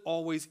isn't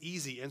always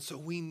easy. And so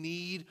we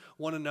need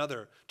one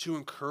another to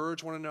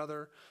encourage one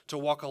another, to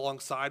walk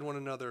alongside one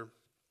another,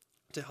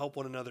 to help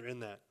one another in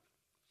that.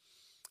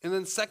 And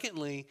then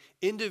secondly,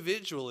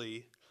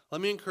 individually,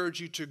 let me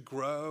encourage you to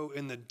grow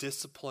in the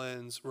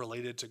disciplines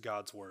related to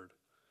God's word.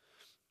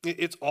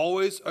 It's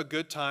always a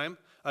good time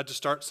to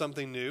start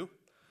something new,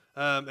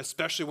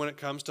 especially when it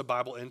comes to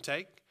Bible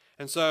intake.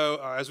 And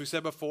so, as we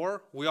said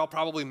before, we all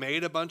probably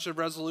made a bunch of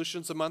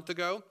resolutions a month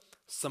ago.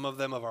 Some of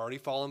them have already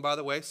fallen by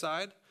the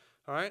wayside,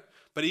 all right?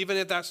 But even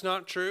if that's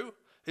not true,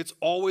 It's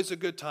always a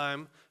good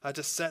time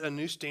to set a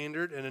new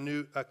standard and a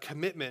new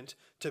commitment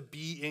to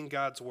be in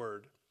God's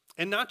Word.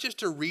 And not just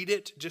to read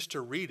it,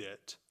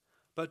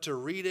 but to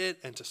read it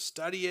and to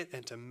study it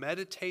and to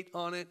meditate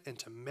on it and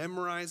to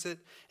memorize it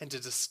and to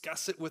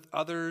discuss it with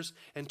others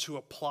and to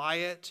apply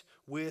it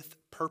with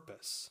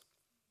purpose.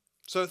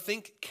 So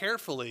think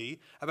carefully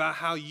about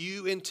how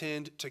you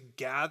intend to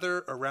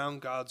gather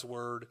around God's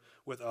Word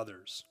with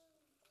others.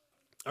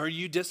 Are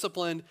you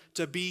disciplined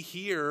to be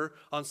here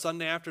on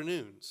Sunday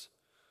afternoons?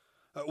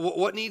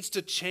 What needs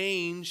to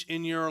change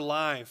in your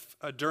life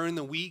during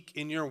the week,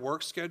 in your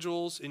work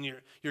schedules, in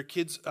your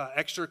kids'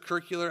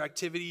 extracurricular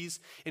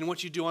activities, in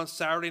what you do on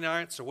Saturday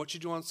nights or what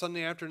you do on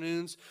Sunday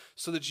afternoons,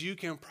 so that you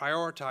can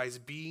prioritize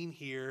being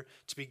here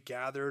to be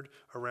gathered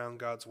around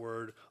God's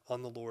Word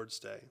on the Lord's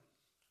Day?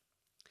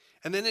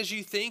 And then as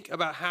you think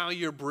about how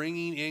you're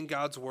bringing in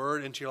God's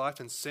Word into your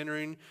life and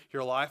centering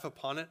your life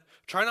upon it,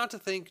 try not to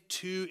think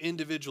too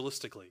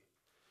individualistically.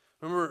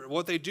 Remember,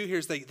 what they do here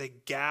is they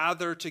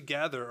gather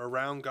together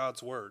around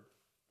God's Word.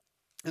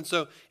 And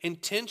so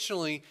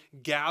intentionally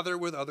gather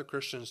with other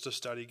Christians to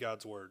study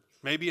God's Word.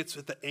 Maybe it's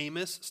with the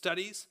Amos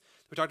studies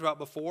we talked about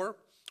before,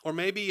 or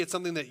maybe it's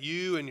something that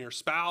you and your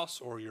spouse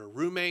or your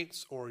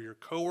roommates or your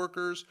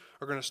coworkers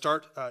are going to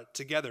start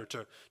together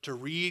to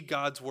read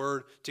God's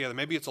Word together.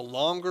 Maybe it's a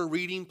longer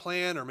reading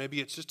plan, or maybe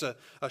it's just a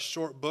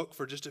short book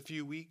for just a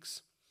few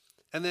weeks.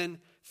 And then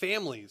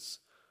families,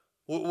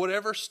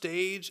 whatever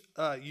stage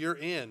you're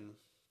in,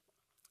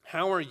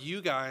 how are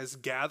you guys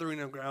gathering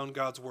around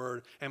God's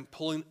Word and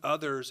pulling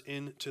others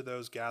into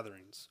those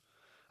gatherings?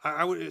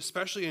 I would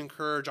especially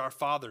encourage our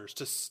fathers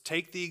to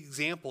take the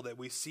example that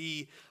we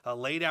see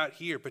laid out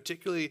here,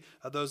 particularly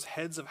those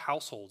heads of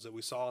households that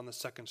we saw in the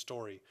second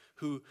story,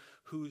 who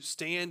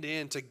stand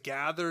in to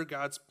gather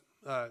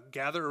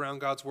around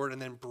God's Word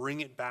and then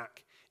bring it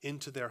back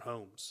into their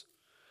homes.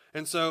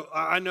 And so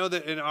I know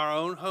that in our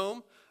own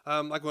home,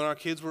 like when our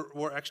kids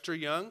were extra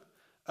young,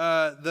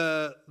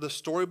 the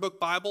storybook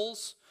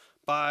Bibles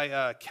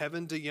by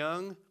Kevin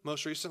DeYoung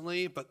most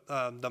recently, but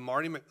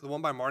the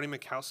one by Marty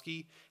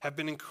Mikowski have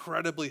been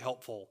incredibly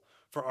helpful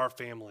for our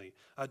family.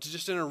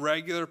 Just in a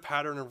regular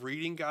pattern of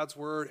reading God's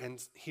Word and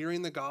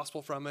hearing the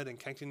gospel from it and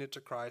connecting it to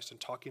Christ and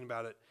talking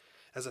about it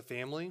as a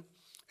family.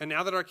 And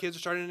now that our kids are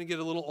starting to get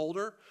a little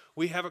older,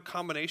 we have a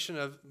combination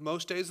of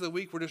most days of the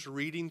week, we're just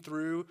reading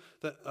through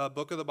the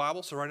book of the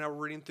Bible. So right now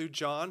we're reading through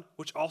John,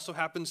 which also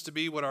happens to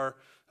be what our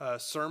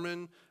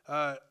sermon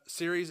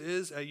series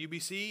is at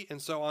UBC.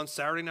 And so on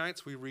Saturday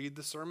nights, we read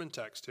the sermon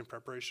text in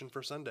preparation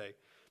for Sunday,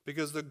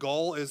 because the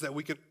goal is that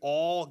we can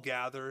all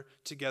gather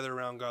together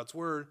around God's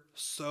Word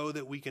so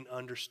that we can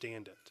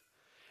understand it.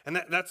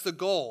 And that's the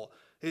goal,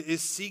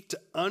 is seek to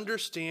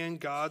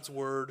understand God's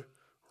Word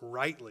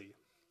rightly.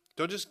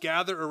 Don't just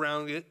gather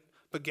around it,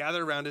 but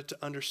gather around it to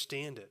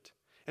understand it.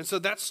 And so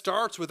that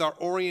starts with our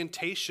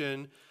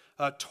orientation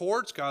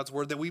towards God's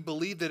Word, that we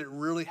believe that it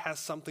really has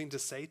something to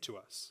say to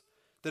us,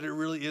 that it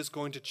really is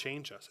going to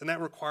change us. And that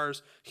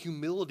requires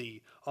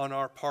humility on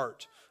our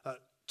part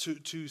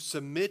to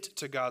submit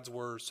to God's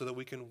Word so that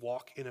we can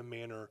walk in a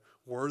manner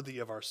worthy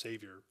of our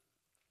Savior.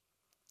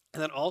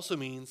 And that also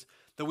means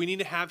that we need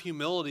to have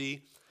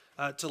humility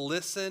to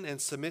listen and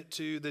submit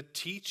to the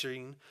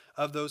teaching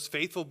of those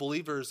faithful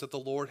believers that the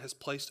Lord has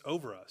placed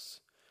over us.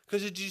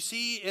 Because did you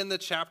see in the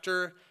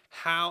chapter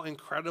how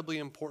incredibly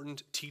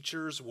important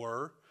teachers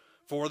were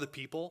for the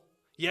people?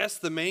 Yes,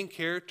 the main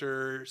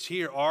characters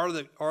here are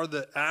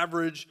the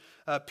average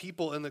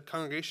people in the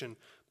congregation,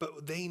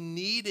 but they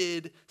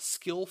needed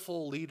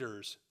skillful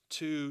leaders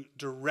to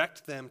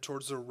direct them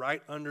towards the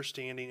right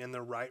understanding and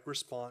the right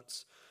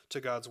response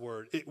to God's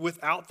Word.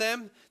 Without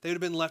them, they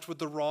would have been left with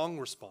the wrong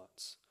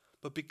response.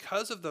 But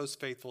because of those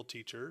faithful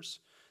teachers,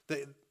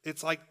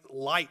 it's like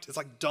light, it's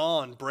like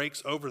dawn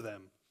breaks over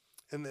them,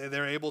 and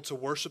they're able to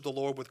worship the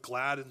Lord with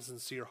glad and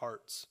sincere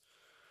hearts.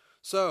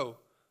 So,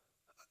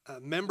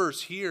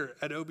 members here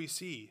at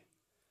OBC,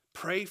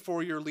 pray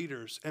for your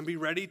leaders and be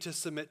ready to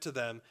submit to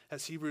them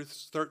as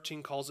Hebrews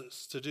 13 calls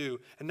us to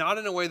do, and not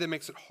in a way that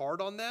makes it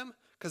hard on them,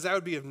 because that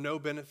would be of no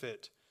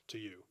benefit to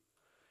you.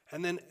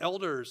 And then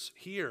elders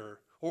here,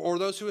 or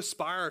those who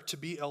aspire to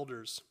be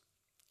elders,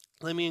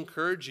 let me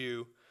encourage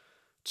you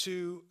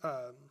to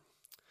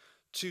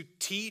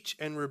teach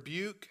and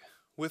rebuke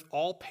with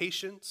all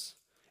patience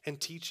and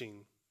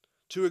teaching,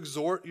 to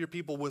exhort your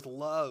people with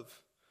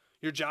love.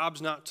 Your job's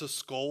not to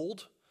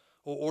scold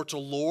or to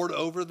lord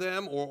over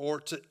them or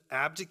to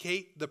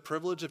abdicate the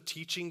privilege of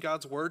teaching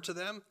God's Word to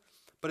them,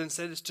 but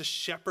instead it's to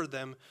shepherd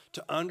them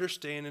to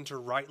understand and to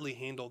rightly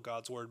handle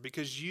God's Word,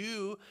 because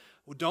you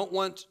don't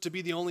want to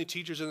be the only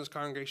teachers in this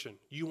congregation.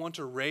 You want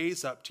to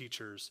raise up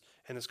teachers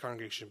in this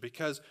congregation,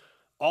 because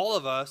all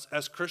of us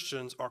as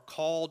Christians are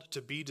called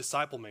to be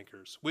disciple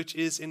makers, which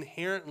is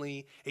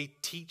inherently a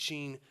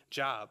teaching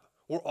job.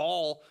 We're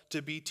all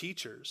to be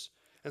teachers.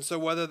 And so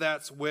whether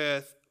that's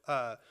with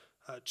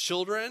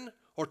children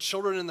or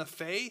children in the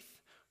faith,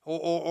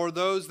 or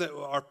those that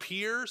are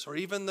peers, or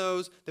even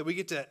those that we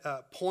get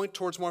to point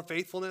towards more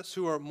faithfulness,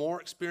 who are more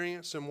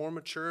experienced and more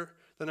mature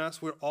than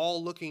us. We're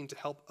all looking to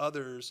help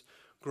others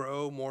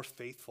grow more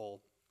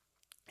faithful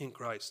in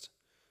Christ.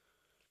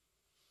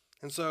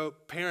 And so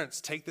parents,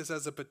 take this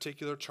as a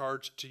particular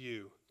charge to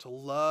you, to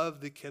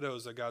love the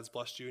kiddos that God's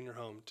blessed you in your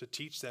home, to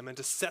teach them and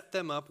to set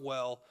them up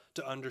well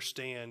to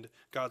understand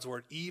God's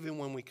word, even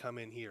when we come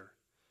in here.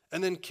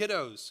 And then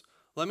kiddos,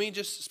 let me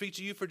just speak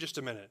to you for just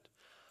a minute.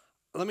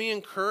 Let me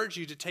encourage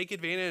you to take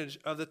advantage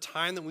of the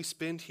time that we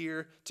spend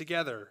here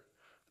together.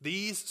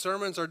 These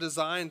sermons are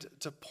designed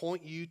to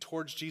point you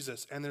towards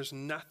Jesus, and there's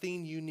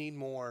nothing you need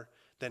more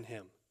than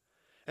him.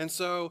 And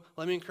so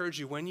let me encourage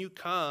you, when you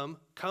come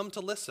to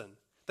listen.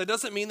 That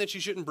doesn't mean that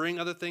you shouldn't bring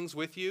other things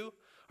with you.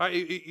 All right,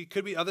 it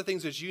could be other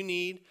things that you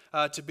need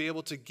to be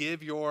able to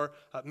give your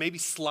maybe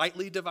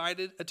slightly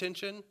divided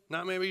attention,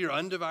 not maybe your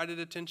undivided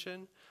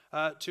attention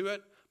to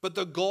it. But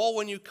the goal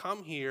when you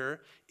come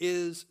here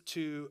is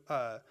to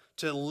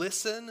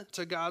listen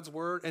to God's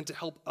word and to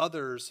help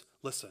others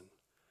listen.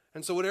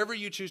 And so whatever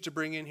you choose to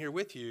bring in here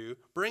with you,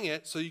 bring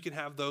it so you can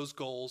have those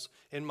goals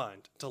in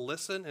mind, to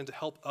listen and to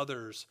help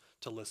others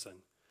to listen.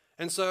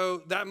 And so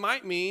that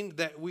might mean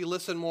that we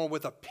listen more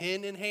with a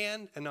pen in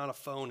hand and not a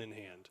phone in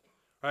hand,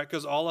 right?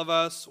 Because all of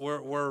us,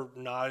 we're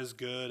not as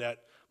good at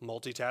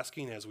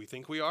multitasking as we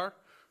think we are,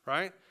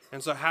 right?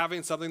 And so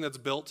having something that's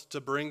built to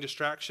bring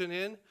distraction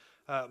in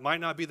might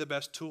not be the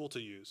best tool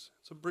to use.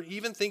 So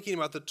even thinking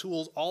about the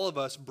tools all of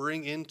us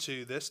bring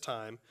into this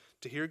time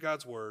to hear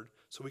God's word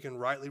so we can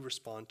rightly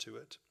respond to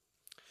it.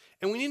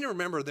 And we need to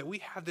remember that we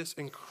have this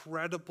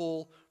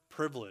incredible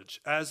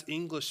privilege as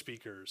English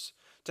speakers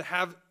to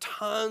have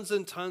tons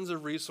and tons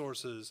of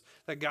resources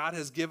that God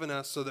has given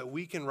us so that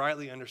we can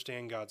rightly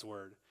understand God's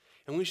word.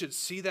 And we should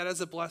see that as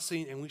a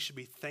blessing, and we should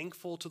be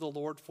thankful to the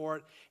Lord for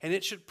it. And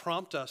it should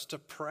prompt us to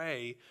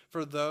pray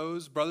for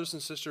those brothers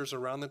and sisters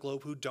around the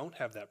globe who don't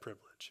have that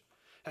privilege.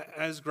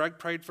 As Greg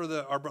prayed for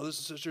our brothers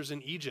and sisters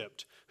in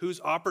Egypt, whose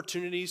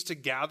opportunities to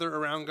gather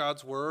around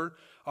God's word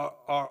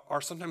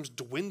are sometimes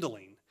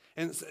dwindling,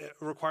 and it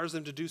requires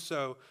them to do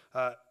so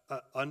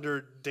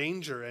under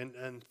danger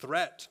and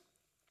threat.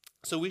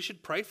 So we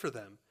should pray for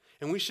them,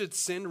 and we should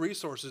send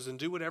resources and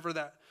do whatever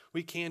that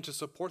we can to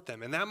support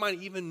them. And that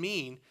might even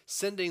mean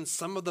sending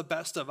some of the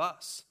best of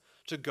us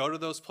to go to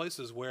those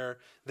places where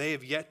they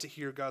have yet to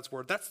hear God's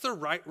word. That's the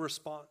right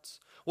response.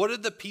 What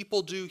did the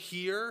people do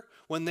here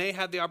when they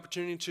had the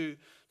opportunity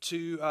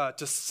to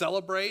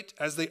celebrate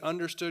as they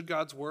understood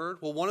God's word?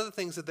 Well, one of the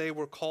things that they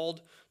were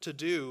called to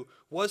do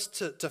was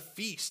to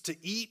feast, to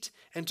eat,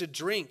 and to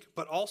drink.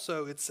 But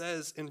also, it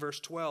says in verse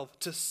 12,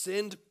 to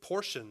send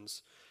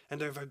portions and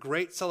to have a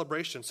great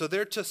celebration. So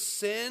they're to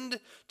send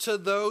to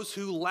those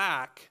who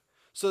lack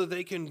so that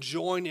they can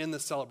join in the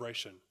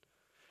celebration.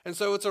 And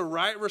so it's a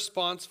right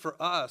response for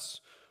us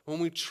when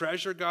we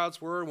treasure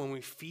God's word, when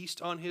we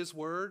feast on his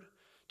word,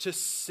 to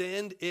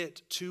send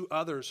it to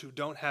others who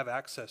don't have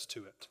access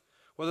to it.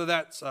 Whether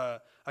that's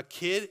a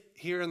kid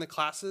here in the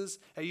classes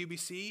at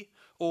UBC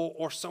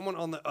or someone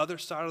on the other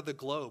side of the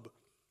globe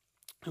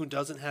who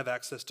doesn't have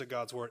access to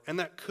God's word. And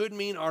that could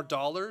mean our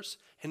dollars,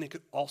 and it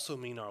could also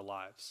mean our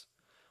lives.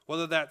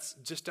 Whether that's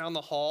just down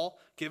the hall,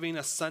 giving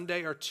a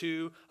Sunday or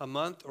two a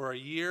month or a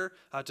year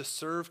to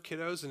serve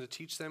kiddos and to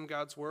teach them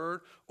God's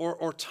word,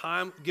 or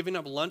time giving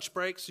up lunch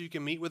breaks so you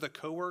can meet with a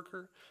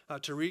coworker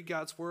to read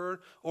God's word,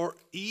 or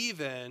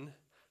even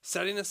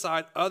setting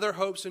aside other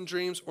hopes and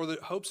dreams or the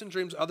hopes and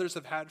dreams others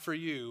have had for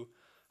you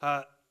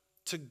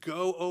to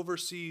go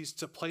overseas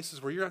to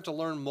places where you're going to have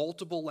to learn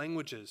multiple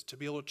languages to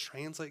be able to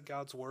translate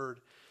God's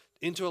word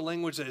into a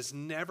language that has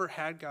never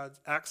had God's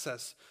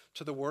access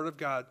to the word of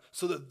God,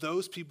 so that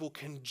those people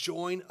can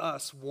join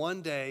us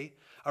one day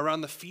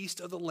around the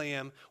feast of the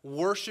Lamb,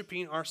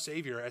 worshiping our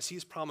Savior, as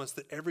he's promised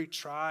that every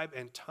tribe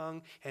and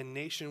tongue and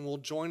nation will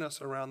join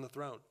us around the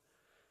throne.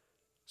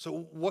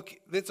 So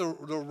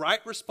the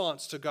right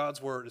response to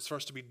God's word is for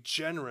us to be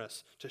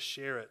generous to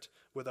share it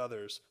with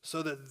others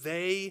so that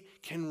they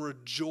can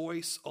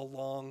rejoice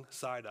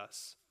alongside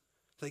us.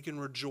 They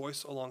can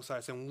rejoice alongside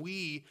us. And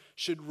we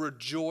should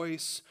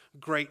rejoice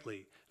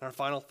greatly. And our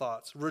final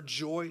thoughts,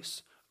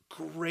 rejoice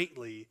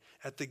greatly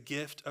at the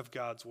gift of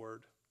God's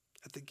word.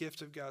 At the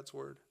gift of God's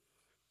word.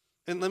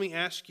 And let me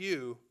ask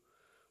you,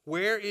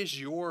 where is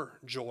your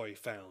joy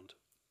found?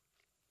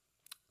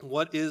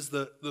 What is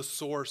the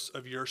source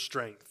of your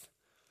strength?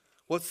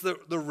 What's the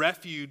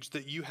refuge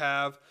that you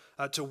have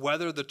to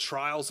weather the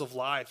trials of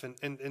life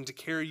and to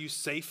carry you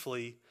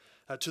safely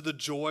to the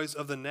joys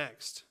of the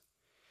next?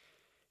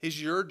 Is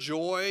your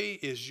joy,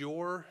 is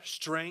your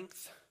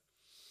strength,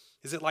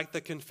 is it like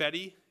the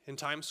confetti in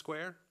Times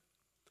Square?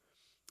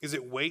 Is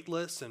it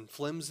weightless and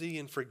flimsy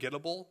and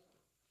forgettable?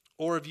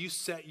 Or have you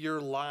set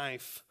your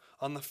life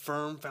on the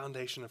firm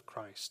foundation of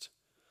Christ,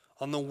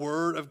 on the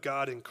Word of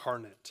God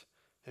incarnate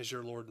as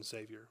your Lord and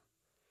Savior?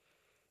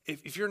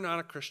 If you're not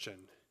a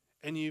Christian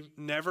and you've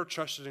never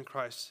trusted in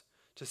Christ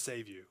to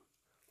save you,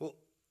 well,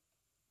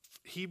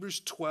 Hebrews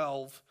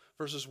 12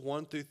 verses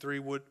 1 through 3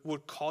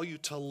 would call you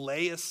to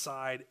lay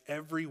aside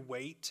every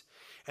weight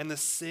and the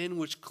sin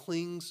which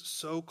clings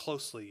so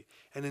closely,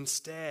 and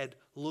instead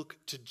look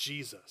to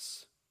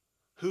Jesus,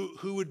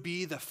 who would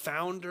be the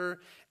founder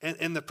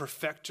and the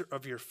perfecter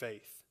of your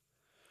faith.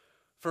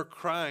 For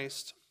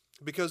Christ,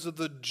 because of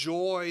the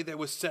joy that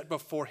was set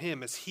before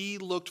him, as he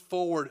looked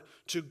forward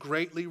to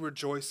greatly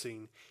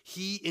rejoicing,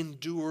 he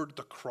endured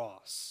the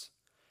cross.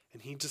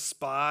 And he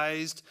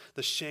despised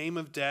the shame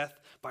of death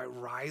by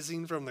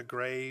rising from the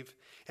grave.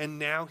 And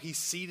now he's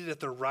seated at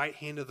the right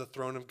hand of the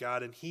throne of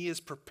God, and he is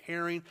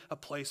preparing a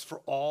place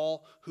for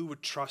all who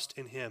would trust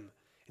in him.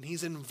 And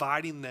he's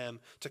inviting them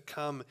to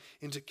come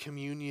into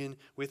communion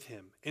with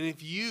him. And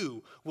if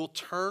you will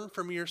turn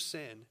from your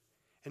sin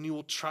and you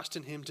will trust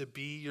in him to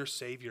be your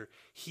Savior,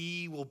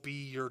 he will be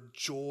your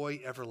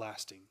joy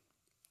everlasting.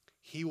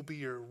 He will be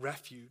your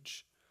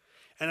refuge.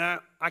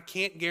 And I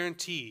can't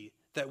guarantee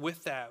that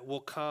with that will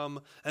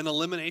come an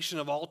elimination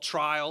of all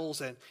trials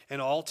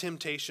and all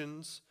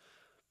temptations,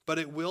 but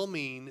it will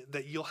mean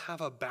that you'll have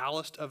a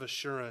ballast of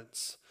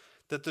assurance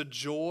that the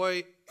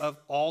joy of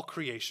all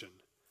creation,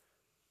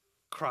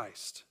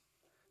 Christ,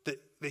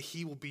 that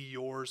he will be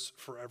yours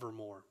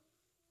forevermore.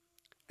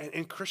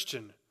 And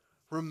Christian,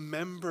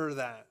 remember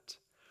that.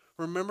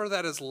 Remember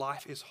that as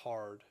life is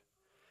hard,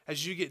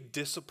 as you get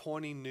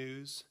disappointing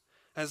news,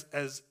 as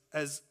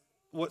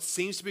what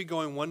seems to be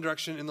going one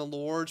direction in the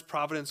Lord's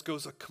providence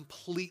goes a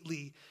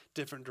completely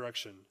different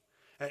direction.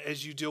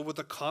 As you deal with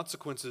the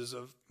consequences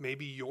of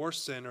maybe your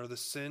sin or the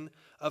sin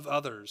of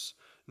others,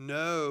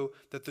 know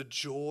that the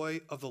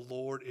joy of the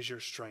Lord is your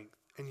strength,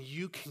 and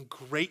you can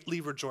greatly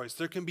rejoice.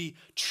 There can be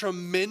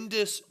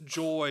tremendous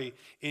joy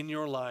in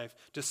your life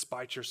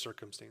despite your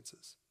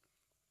circumstances,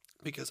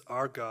 because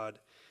our God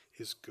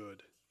is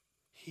good.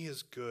 He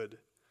is good.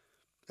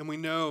 And we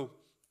know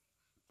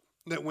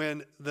that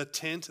when the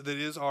tent that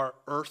is our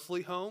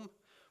earthly home,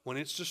 when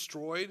it's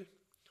destroyed,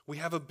 we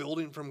have a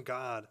building from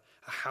God,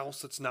 a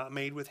house that's not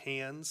made with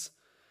hands,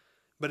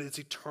 but it's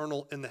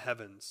eternal in the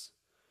heavens.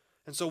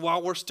 And so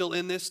while we're still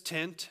in this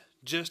tent,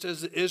 just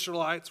as the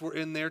Israelites were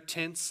in their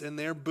tents, in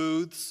their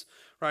booths,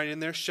 right,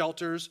 in their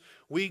shelters,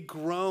 we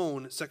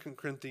groan, 2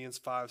 Corinthians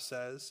 5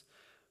 says,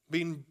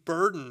 being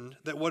burdened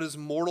that what is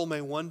mortal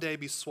may one day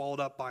be swallowed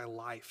up by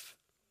life.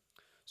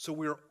 So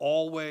we are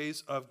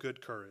always of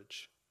good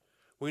courage.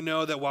 We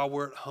know that while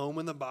we're at home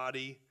in the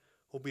body,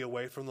 we'll be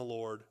away from the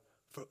Lord,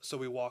 so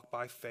we walk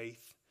by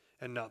faith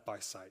and not by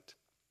sight.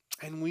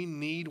 And we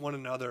need one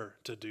another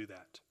to do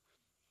that.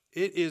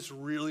 It is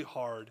really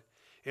hard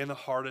in the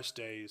hardest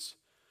days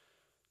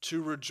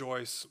to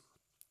rejoice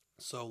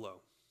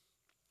solo.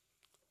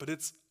 But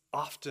it's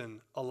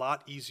often a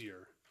lot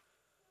easier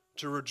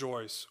to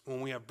rejoice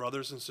when we have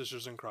brothers and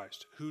sisters in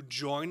Christ who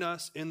join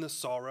us in the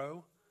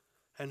sorrow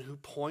and who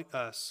point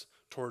us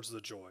towards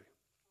the joy.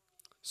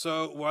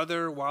 So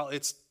whether while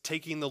it's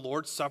taking the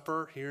Lord's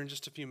Supper here in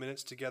just a few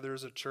minutes together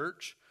as a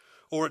church,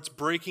 or it's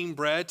breaking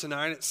bread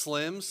tonight at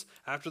Slim's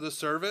after the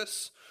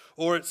service,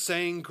 or it's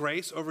saying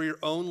grace over your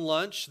own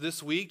lunch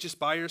this week just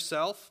by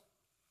yourself,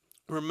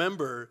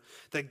 remember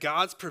that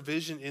God's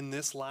provision in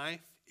this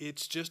life,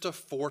 it's just a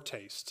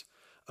foretaste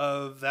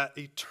of that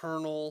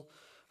eternal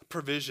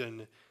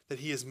provision that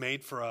he has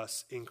made for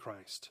us in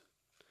Christ.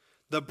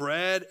 The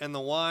bread and the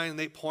wine,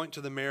 they point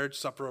to the marriage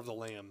supper of the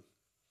Lamb,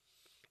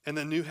 and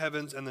the new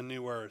heavens and the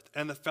new earth,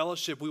 and the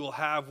fellowship we will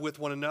have with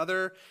one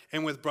another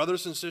and with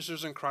brothers and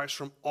sisters in Christ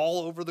from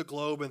all over the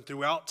globe and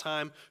throughout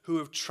time who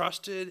have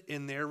trusted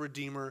in their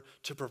Redeemer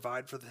to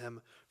provide for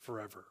them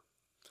forever.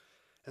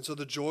 And so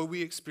the joy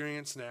we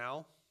experience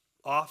now,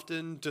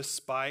 often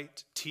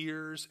despite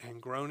tears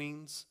and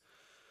groanings,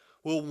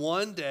 will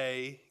one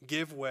day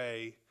give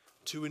way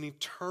to an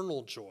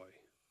eternal joy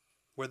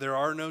where there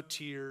are no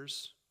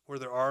tears, where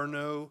there are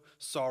no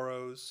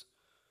sorrows,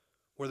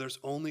 where there's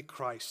only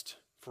Christ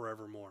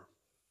forevermore.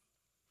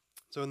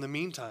 So in the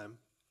meantime,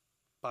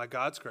 by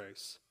God's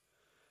grace,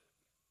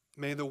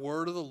 may the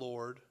word of the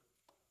Lord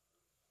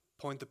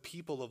point the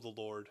people of the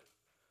Lord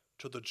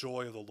to the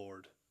joy of the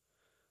Lord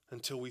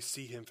until we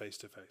see him face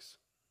to face.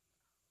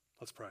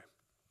 Let's pray.